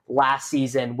did last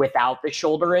season without the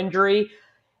shoulder injury.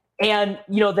 And,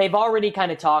 they've already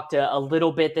kind of talked a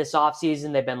little bit this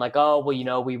offseason. They've been like, oh,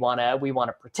 well, we want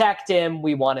to protect him.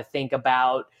 We want to think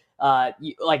about,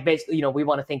 basically, we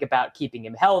want to think about keeping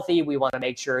him healthy. We want to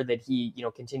make sure that he,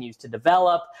 continues to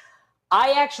develop.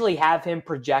 I actually have him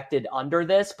projected under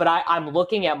this, but I'm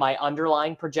looking at my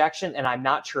underlying projection, and I'm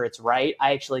not sure it's right.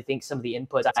 I actually think some of the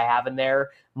inputs I have in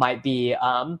there might be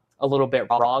a little bit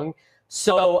wrong.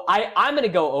 So I'm going to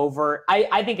go over.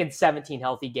 I think in 17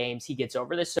 healthy games, he gets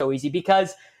over this so easy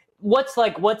because what's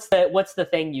the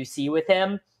thing you see with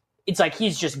him? It's like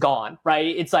he's just gone, right?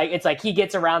 It's like he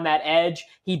gets around that edge,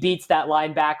 he beats that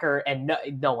linebacker, and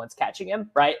no one's catching him,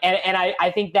 right? And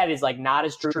I think that is not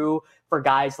as true for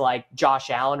guys like Josh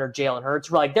Allen or Jalen Hurts.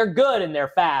 We're they're good and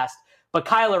they're fast, but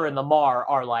Kyler and Lamar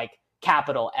are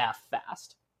capital F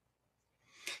fast.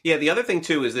 Yeah, the other thing,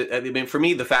 too, is that, for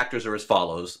me, the factors are as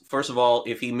follows. First of all,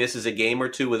 if he misses a game or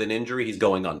two with an injury, he's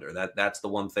going under. That's the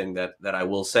one thing that I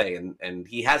will say. And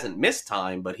he hasn't missed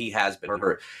time, but he has been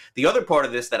hurt. The other part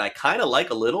of this that I kind of like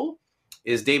a little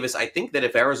is, Davis, I think that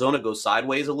if Arizona goes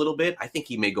sideways a little bit, I think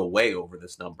he may go way over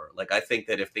this number. I think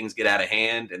that if things get out of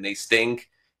hand and they stink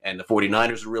and the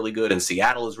 49ers are really good and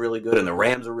Seattle is really good and the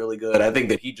Rams are really good, I think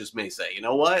that he just may say, you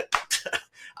know what?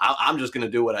 I'm just going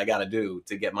to do what I got to do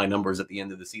to get my numbers at the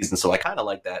end of the season. So I kind of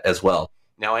like that as well.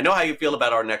 Now, I know how you feel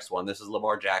about our next one. This is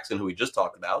Lamar Jackson, who we just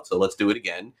talked about. So let's do it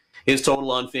again. His total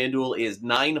on FanDuel is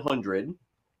 900.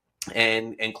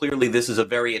 And clearly this is a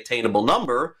very attainable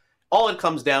number. All it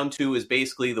comes down to is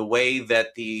basically the way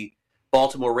that the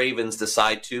Baltimore Ravens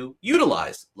decide to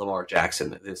utilize Lamar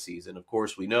Jackson this season. Of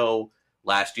course, we know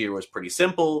last year was pretty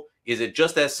simple. Is it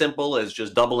just as simple as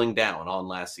just doubling down on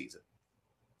last season?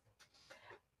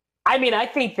 I mean, I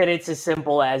think that it's as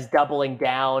simple as doubling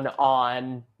down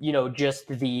on, just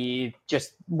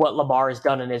what Lamar has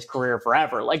done in his career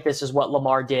forever. Like, this is what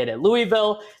Lamar did at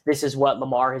Louisville. This is what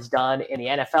Lamar has done in the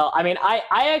NFL. I mean, I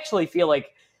actually feel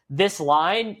like this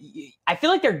line, I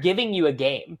feel like they're giving you a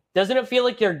game. Doesn't it feel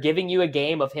like they're giving you a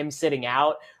game of him sitting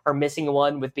out or missing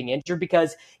one with being injured?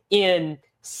 Because in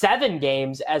 7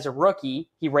 games as a rookie,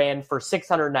 he ran for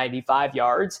 695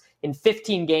 yards. In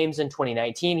 15 games in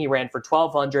 2019, he ran for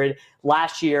 1,200.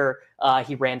 Last year,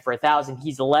 he ran for 1,000.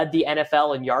 He's led the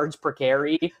NFL in yards per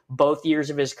carry both years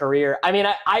of his career. I mean,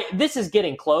 this is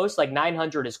getting close. Like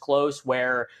 900 is close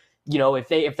where,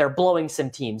 if they're blowing some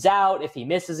teams out, if he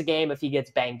misses a game, if he gets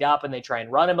banged up and they try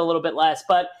and run him a little bit less.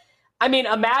 But, I mean,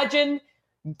 imagine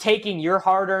taking your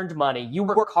hard-earned money. You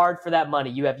work hard for that money.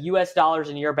 You have U.S. dollars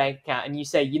in your bank account, and you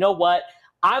say, you know what?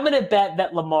 I'm going to bet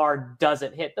that Lamar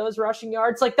doesn't hit those rushing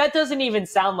yards. Like, that doesn't even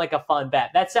sound like a fun bet.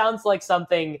 That sounds like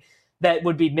something that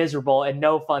would be miserable and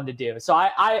no fun to do. So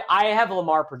I have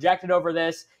Lamar projected over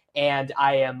this, and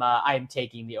I am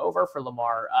taking the over for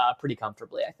Lamar pretty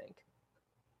comfortably, I think.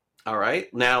 All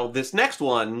right. Now, this next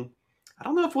one, I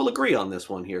don't know if we'll agree on this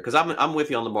one here, because I'm with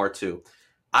you on Lamar too.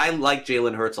 I like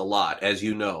Jalen Hurts a lot, as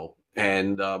you know,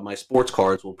 and my sports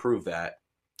cards will prove that.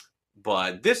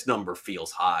 But this number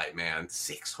feels high, man.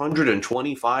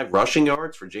 625 rushing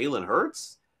yards for Jalen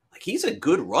Hurts? Like, he's a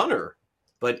good runner.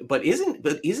 But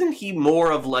isn't he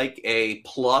more of like a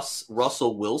plus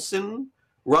Russell Wilson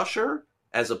rusher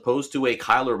as opposed to a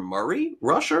Kyler Murray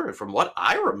rusher? From what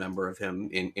I remember of him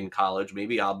in college,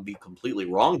 maybe I'll be completely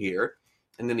wrong here.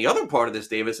 And then the other part of this,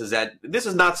 Davis, is that this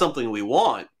is not something we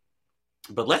want.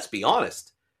 But let's be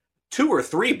honest, 2 or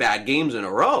 3 bad games in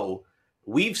a row,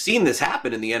 we've seen this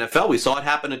happen in the NFL. We saw it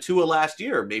happen to Tua last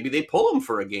year. Maybe they pull him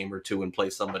for a game or 2 and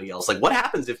play somebody else. Like, what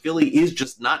happens if Philly is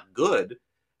just not good?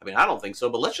 I mean, I don't think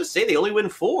so, but let's just say they only win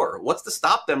 4. What's to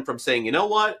stop them from saying, you know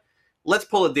what? Let's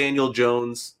pull a Daniel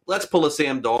Jones. Let's pull a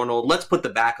Sam Darnold. Let's put the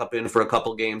backup in for a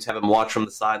couple games, have him watch from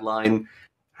the sideline.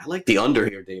 I like the under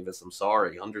here, Davis. I'm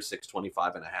sorry. Under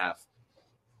 625.5.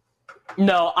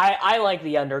 No, I like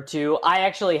the under too. I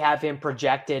actually have him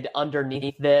projected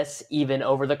underneath this even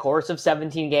over the course of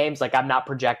 17 games. Like, I'm not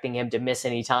projecting him to miss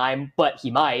any time, but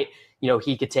he might.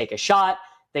 He could take a shot.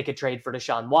 They could trade for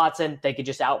Deshaun Watson. They could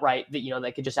just outright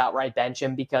bench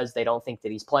him because they don't think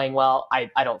that he's playing well. I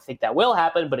don't think that will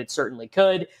happen, but it certainly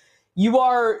could. You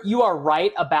are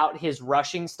right about his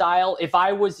rushing style. If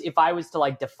I was to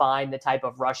like define the type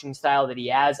of rushing style that he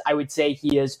has, I would say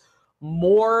he is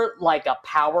more like a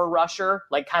power rusher,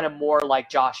 like kind of more like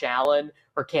Josh Allen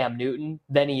or Cam Newton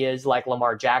than he is like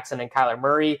Lamar Jackson and Kyler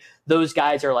Murray. Those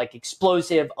guys are like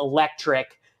explosive,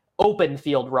 electric, open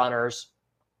field runners.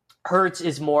 Hurts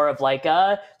is more of like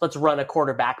let's run a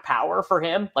quarterback power for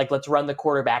him. Like, let's run the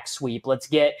quarterback sweep. Let's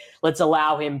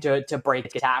allow him to break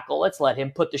a tackle. Let's let him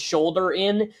put the shoulder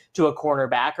in to a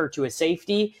cornerback or to a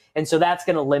safety. And so that's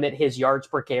going to limit his yards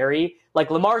per carry. Like,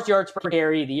 Lamar's yards per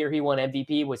carry the year he won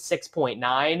MVP was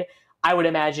 6.9. I would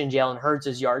imagine Jalen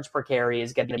Hurts' yards per carry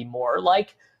is going to be more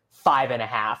like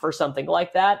 5.5 or something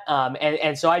like that.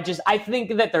 And so I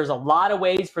think that there's a lot of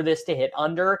ways for this to hit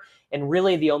under. And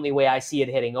really the only way I see it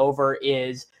hitting over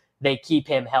is they keep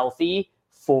him healthy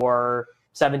for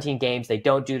 17 games. They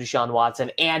don't do Deshaun Watson,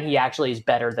 and he actually is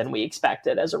better than we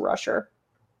expected as a rusher.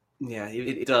 Yeah,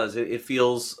 it does. It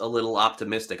feels a little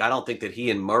optimistic. I don't think that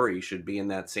he and Murray should be in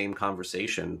that same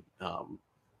conversation,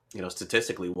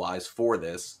 statistically wise for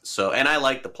this. So, and I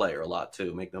like the player a lot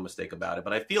too, make no mistake about it.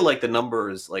 But I feel like the number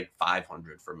is like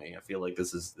 500 for me. I feel like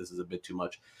this is a bit too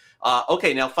much.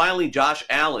 Okay, now finally Josh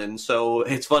Allen. So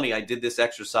it's funny, I did this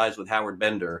exercise with Howard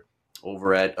Bender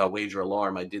over at Wager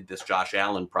Alarm. I did this Josh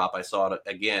Allen prop. I saw it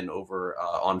again over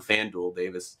on FanDuel,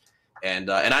 Davis.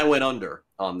 And I went under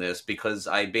on this because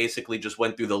I basically just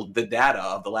went through the data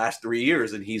of the last 3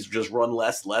 years, and he's just run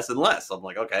less and less. I'm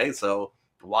like, okay, so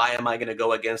why am I going to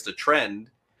go against a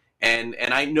trend? And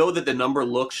I know that the number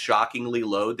looks shockingly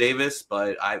low, Davis,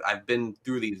 but I've been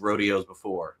through these rodeos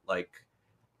before. Like,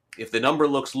 if the number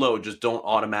looks low, just don't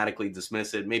automatically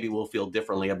dismiss it. Maybe we'll feel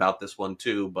differently about this one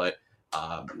too, but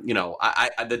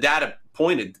the data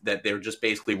pointed that they're just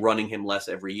basically running him less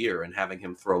every year and having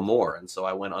him throw more. And so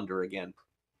I went under again.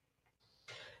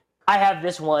 I have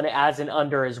this one as an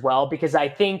under as well, because I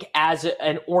think as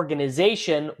an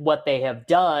organization, what they have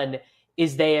done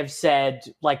is they have said,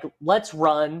 like, let's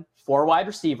run 4 wide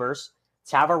receivers.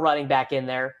 Let's have a running back in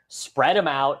there, spread them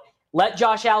out, let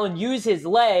Josh Allen use his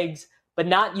legs, but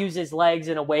not use his legs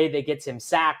in a way that gets him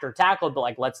sacked or tackled, but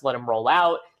like, let's let him roll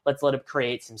out. Let's let him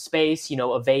create some space,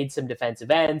 evade some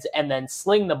defensive ends, and then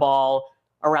sling the ball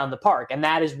around the park. And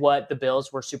that is what the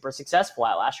Bills were super successful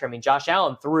at last year. I mean, Josh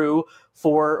Allen threw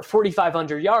for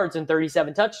 4,500 yards and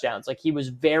 37 touchdowns. Like, he was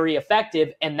very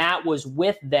effective, and that was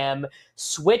with them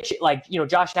switch. Like,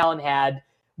 Josh Allen had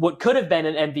what could have been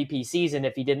an MVP season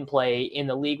if he didn't play in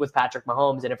the league with Patrick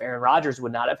Mahomes, and if Aaron Rodgers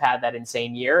would not have had that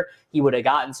insane year, he would have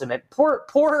gotten some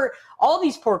all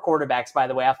these poor quarterbacks, by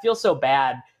the way. I feel so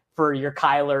bad for your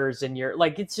Kylers and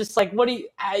it's just like,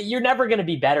 you're never going to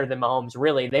be better than Mahomes,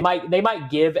 really. They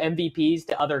might give MVPs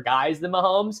to other guys than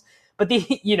Mahomes, but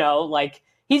he's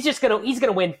going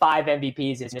to win 5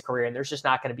 MVPs in his career, and there's just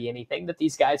not going to be anything that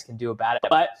these guys can do about it.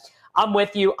 But I'm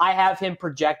with you. I have him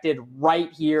projected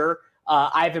right here.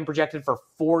 I have him projected for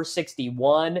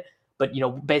 461. But,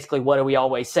 basically what do we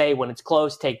always say? When it's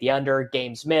close, take the under.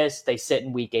 Games missed, they sit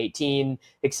in week 18,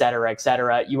 et cetera, et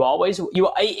cetera.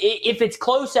 If it's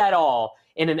close at all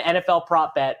in an NFL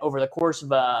prop bet over the course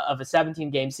of a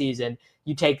 17-game season,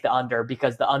 you take the under,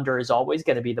 because the under is always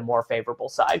going to be the more favorable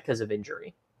side because of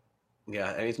injury.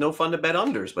 Yeah, and it's no fun to bet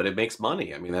unders, but it makes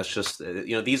money. I mean, that's just,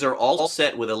 these are all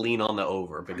set with a lean on the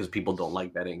over because people don't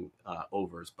like betting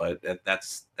overs, but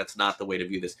that's not the way to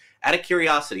view this. Out of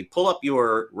curiosity, pull up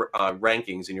your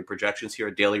rankings and your projections here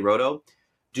at Daily Roto.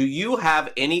 Do you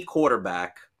have any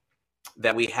quarterback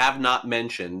that we have not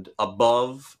mentioned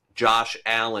above Josh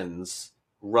Allen's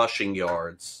rushing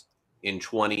yards in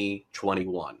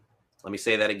 2021? Let me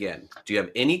say that again. Do you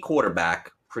have any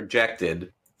quarterback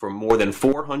projected for more than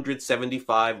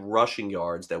 475 rushing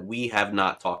yards that we have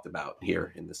not talked about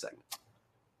here in this segment?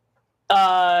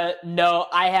 No,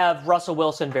 I have Russell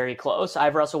Wilson very close. I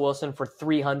have Russell Wilson for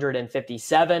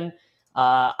 357.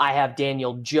 I have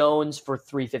Daniel Jones for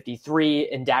 353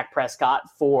 and Dak Prescott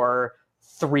for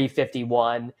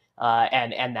 351.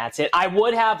 And that's it. I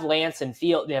would have Lance and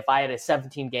Fields. If I had a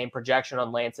 17-game projection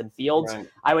on Lance and Fields, right,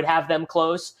 I would have them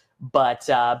close. But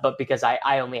because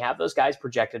I only have those guys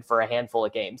projected for a handful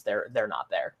of games, they're not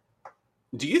there.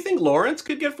 Do you think Lawrence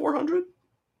could get 400?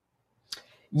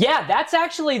 Yeah, that's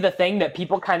actually the thing that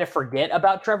people kind of forget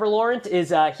about Trevor Lawrence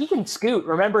is he can scoot.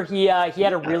 Remember, he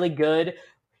had a really good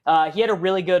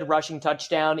rushing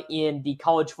touchdown in the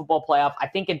college football playoff. I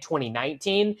think in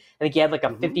 2019. I think he had like a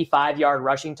 55-yard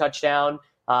rushing touchdown.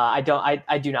 I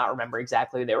do not remember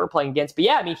exactly who they were playing against, but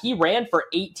yeah, I mean, he ran for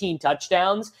 18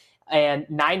 touchdowns and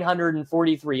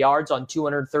 943 yards on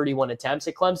 231 attempts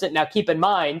at Clemson. Now, keep in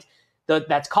mind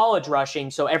that's college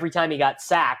rushing, so every time he got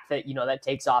sacked, that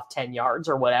takes off 10 yards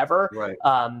or whatever. Right.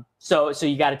 So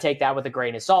you got to take that with a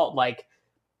grain of salt. Like,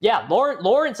 yeah,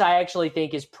 Lawrence, I actually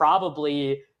think is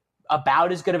probably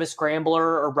about as good of a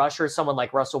scrambler or rusher as someone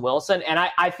like Russell Wilson. And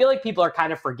I feel like people are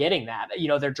kind of forgetting that.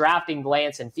 They're drafting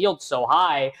Lance and Fields so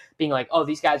high, being like, oh,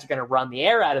 these guys are going to run the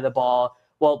air out of the ball.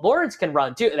 Well, Lawrence can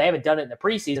run too. They haven't done it in the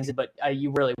preseason, but you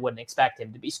really wouldn't expect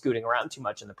him to be scooting around too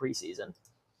much in the preseason.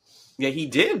 Yeah, he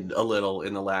did a little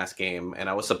in the last game, and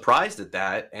I was surprised at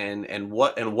that. And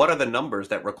what are the numbers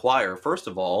that require? First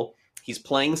of all, he's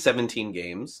playing 17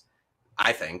 games,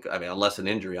 I think. I mean, unless an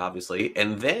injury, obviously.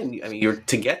 And then, I mean, you're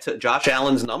to get to Josh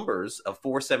Allen's numbers of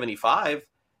 475,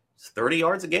 30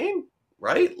 yards a game,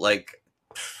 right? Like,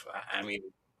 I mean,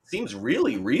 seems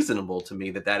really reasonable to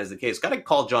me that is the case. Got to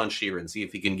call John Sheeran and see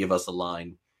if he can give us a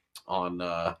line on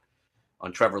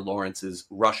Trevor Lawrence's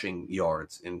rushing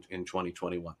yards in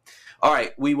 2021. All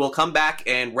right, we will come back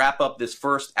and wrap up this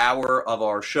first hour of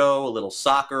our show. A little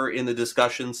soccer in the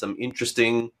discussion, some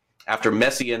interesting. After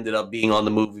Messi ended up being on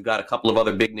the move, we've got a couple of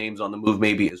other big names on the move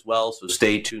maybe as well, so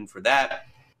stay tuned for that.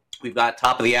 We've got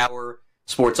top of the hour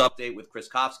sports update with Chris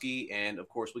Kofsky, and of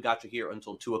course we got you here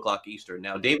until 2 o'clock Eastern.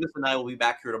 Now, Davis and I will be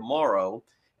back here tomorrow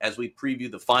as we preview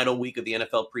the final week of the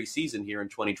NFL preseason here in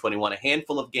 2021. A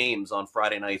handful of games on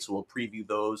Friday night, so we'll preview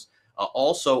those.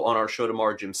 Also on our show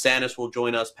tomorrow, Jim Santis will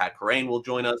join us, Pat Kerrane will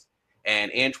join us, and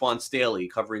Antoine Staley,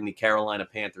 covering the Carolina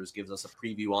Panthers, gives us a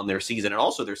preview on their season and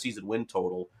also their season win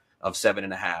total of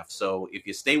 7.5. So if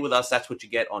you stay with us, that's what you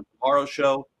get on tomorrow's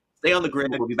show. Stay on the grid.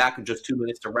 We'll be back in just 2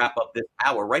 minutes to wrap up this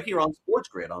hour right here on Sports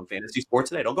Grid on Fantasy Sports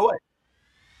Today. Don't go away.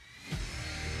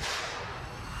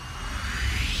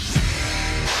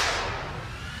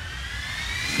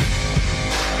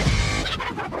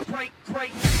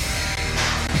 Great.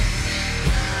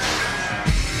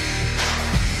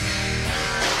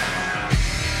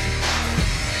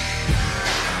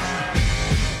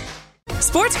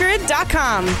 Sports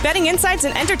SportsGrid.com. Betting insights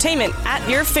and entertainment at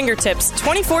your fingertips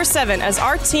 24/7 as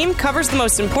our team covers the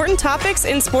most important topics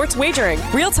in sports wagering.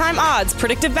 Real-time odds,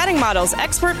 predictive betting models,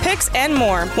 expert picks, and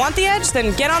more. Want the edge?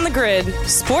 Then get on the grid.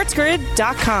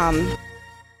 SportsGrid.com.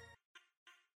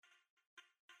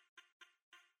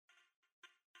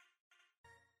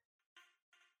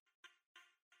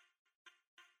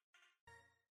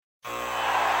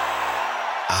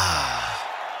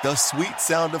 The sweet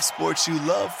sound of sports you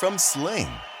love from Sling.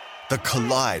 The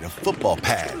collide of football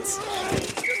pads.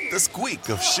 The squeak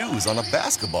of shoes on a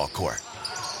basketball court.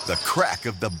 The crack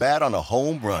of the bat on a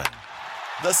home run.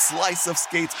 The slice of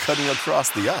skates cutting across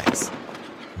the ice.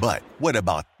 But what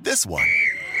about this one?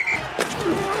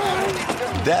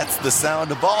 That's the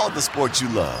sound of all the sports you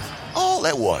love, all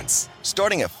at once.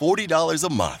 Starting at $40 a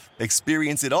month.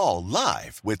 Experience it all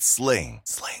live with Sling.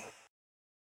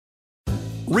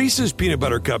 Reese's Peanut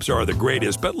Butter Cups are the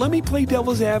greatest, but let me play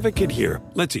devil's advocate here.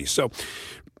 Let's see. So,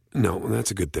 no, that's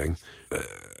a good thing.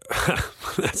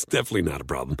 That's definitely not a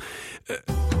problem.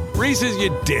 Reese's,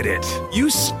 you did it. You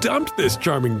stumped this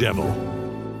charming devil.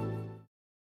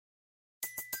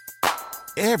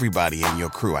 Everybody in your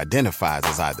crew identifies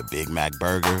as either Big Mac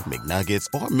Burger, McNuggets,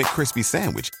 or McCrispy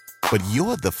Sandwich. But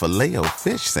you're the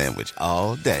Filet-O-Fish Sandwich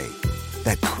all day.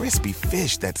 That crispy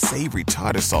fish, that savory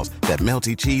tartar sauce, that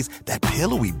melty cheese, that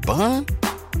pillowy bun.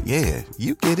 Yeah,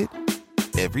 you get it.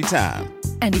 Every time.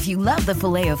 And if you love the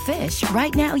Filet-O-Fish,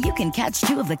 right now you can catch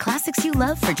two of the classics you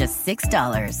love for just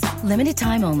 $6. Limited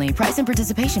time only. Price and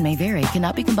participation may vary.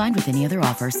 Cannot be combined with any other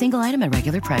offer. Single item at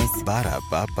regular price.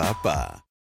 Ba-da-ba-ba-ba.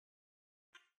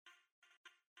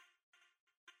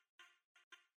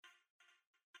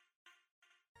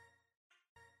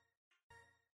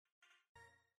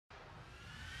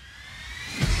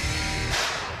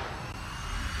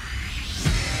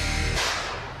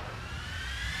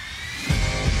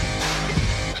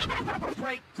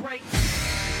 Great.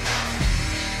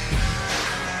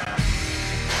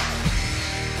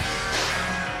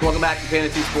 Welcome back to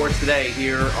Fantasy Sports Today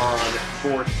here on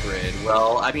Sports Grid.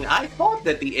 Well, I mean, I thought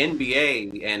that the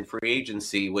NBA and free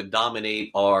agency would dominate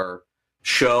our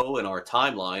show and our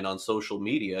timeline on social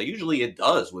media. Usually it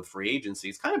does with free agency.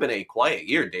 It's kind of been a quiet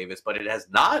year, Davis, but it has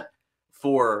not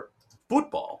for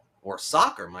football or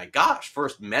soccer. My gosh,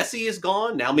 first Messi is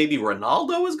gone. Now maybe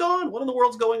Ronaldo is gone. What in the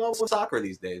world's going on with soccer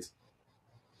these days?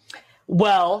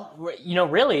 Well,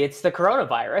 really, it's the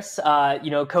coronavirus.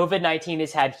 COVID-19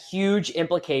 has had huge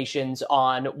implications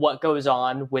on what goes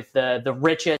on with the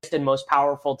richest and most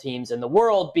powerful teams in the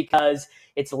world because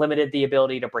it's limited the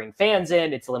ability to bring fans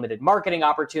in. It's limited marketing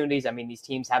opportunities. I mean, these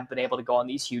teams haven't been able to go on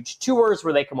these huge tours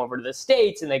where they come over to the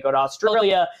States and they go to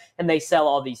Australia and they sell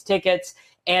all these tickets.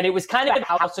 And it was kind of a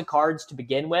house of cards to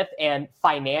begin with. And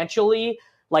financially,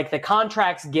 like the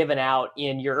contracts given out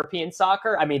in European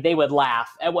soccer, I mean, they would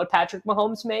laugh at what Patrick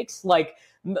Mahomes makes. Like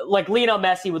Lionel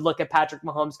Messi would look at Patrick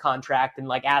Mahomes' contract and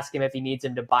like ask him if he needs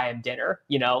him to buy him dinner.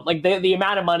 Like the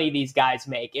amount of money these guys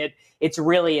make, it's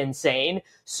really insane.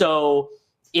 So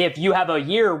if you have a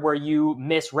year where you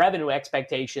miss revenue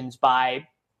expectations by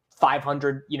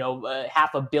 $500,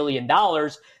 $500 million,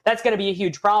 that's going to be a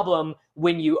huge problem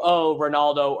when you owe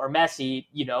Ronaldo or Messi,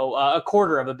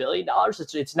 $250 million.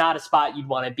 It's not a spot you'd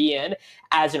want to be in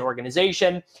as an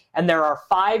organization. And there are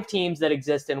 5 teams that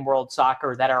exist in world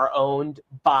soccer that are owned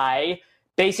by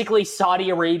basically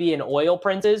Saudi Arabian oil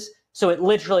princes. So it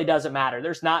literally doesn't matter.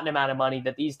 There's not an amount of money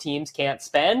that these teams can't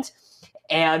spend.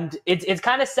 And it's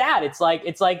kind of sad. It's like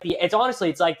the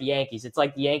Yankees. It's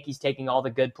like the Yankees taking all the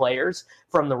good players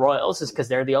from the Royals is because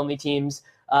they're the only teams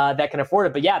that can afford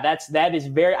it. But yeah, that is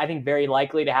very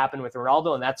likely to happen with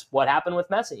Ronaldo, and that's what happened with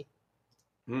Messi.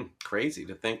 Crazy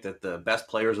to think that the best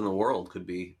players in the world could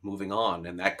be moving on,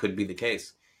 and that could be the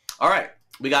case. All right,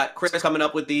 we got Chris coming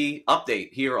up with the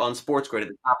update here on Sports Grid at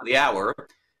the top of the hour.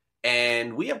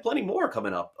 And we have plenty more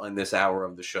coming up on this hour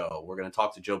of the show. We're going to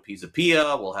talk to Joe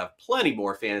Pisapia. We'll have plenty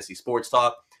more fantasy sports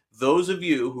talk. Those of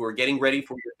you who are getting ready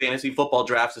for your fantasy football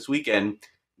drafts this weekend,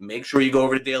 make sure you go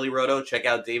over to Daily Roto, check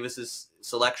out Davis's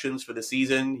selections for the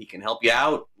season. He can help you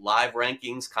out. Live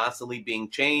rankings constantly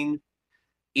being changed.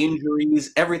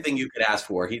 Injuries, everything you could ask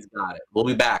for, he's got it. We'll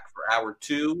be back for hour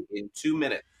 2 in 2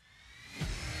 minutes.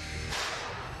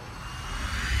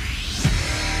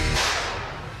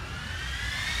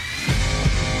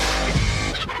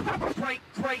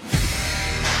 Great.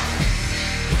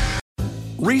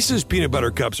 Reese's Peanut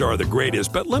Butter Cups are the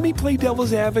greatest, but let me play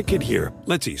devil's advocate here.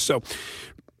 Let's see. So,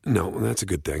 no, that's a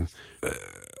good thing.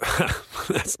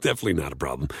 That's definitely not a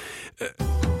problem.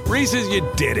 Reese's, you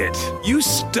did it. You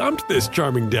stumped this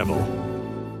charming devil.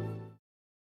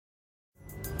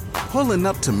 Pulling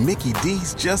up to Mickey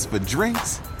D's just for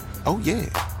drinks? Oh yeah,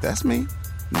 that's me.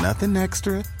 Nothing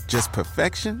extra, just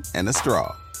perfection and a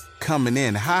straw. Coming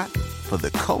in hot for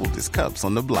the coldest cups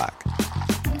on the block.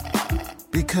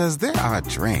 Because there are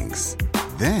drinks.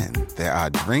 Then there are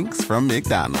drinks from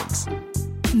McDonald's.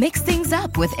 Mix things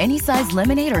up with any size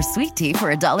lemonade or sweet tea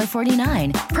for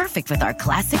 $1.49. Perfect with our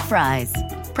classic fries.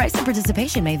 Price and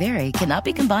participation may vary. Cannot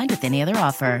be combined with any other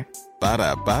offer.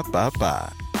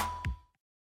 Ba-da-ba-ba-ba.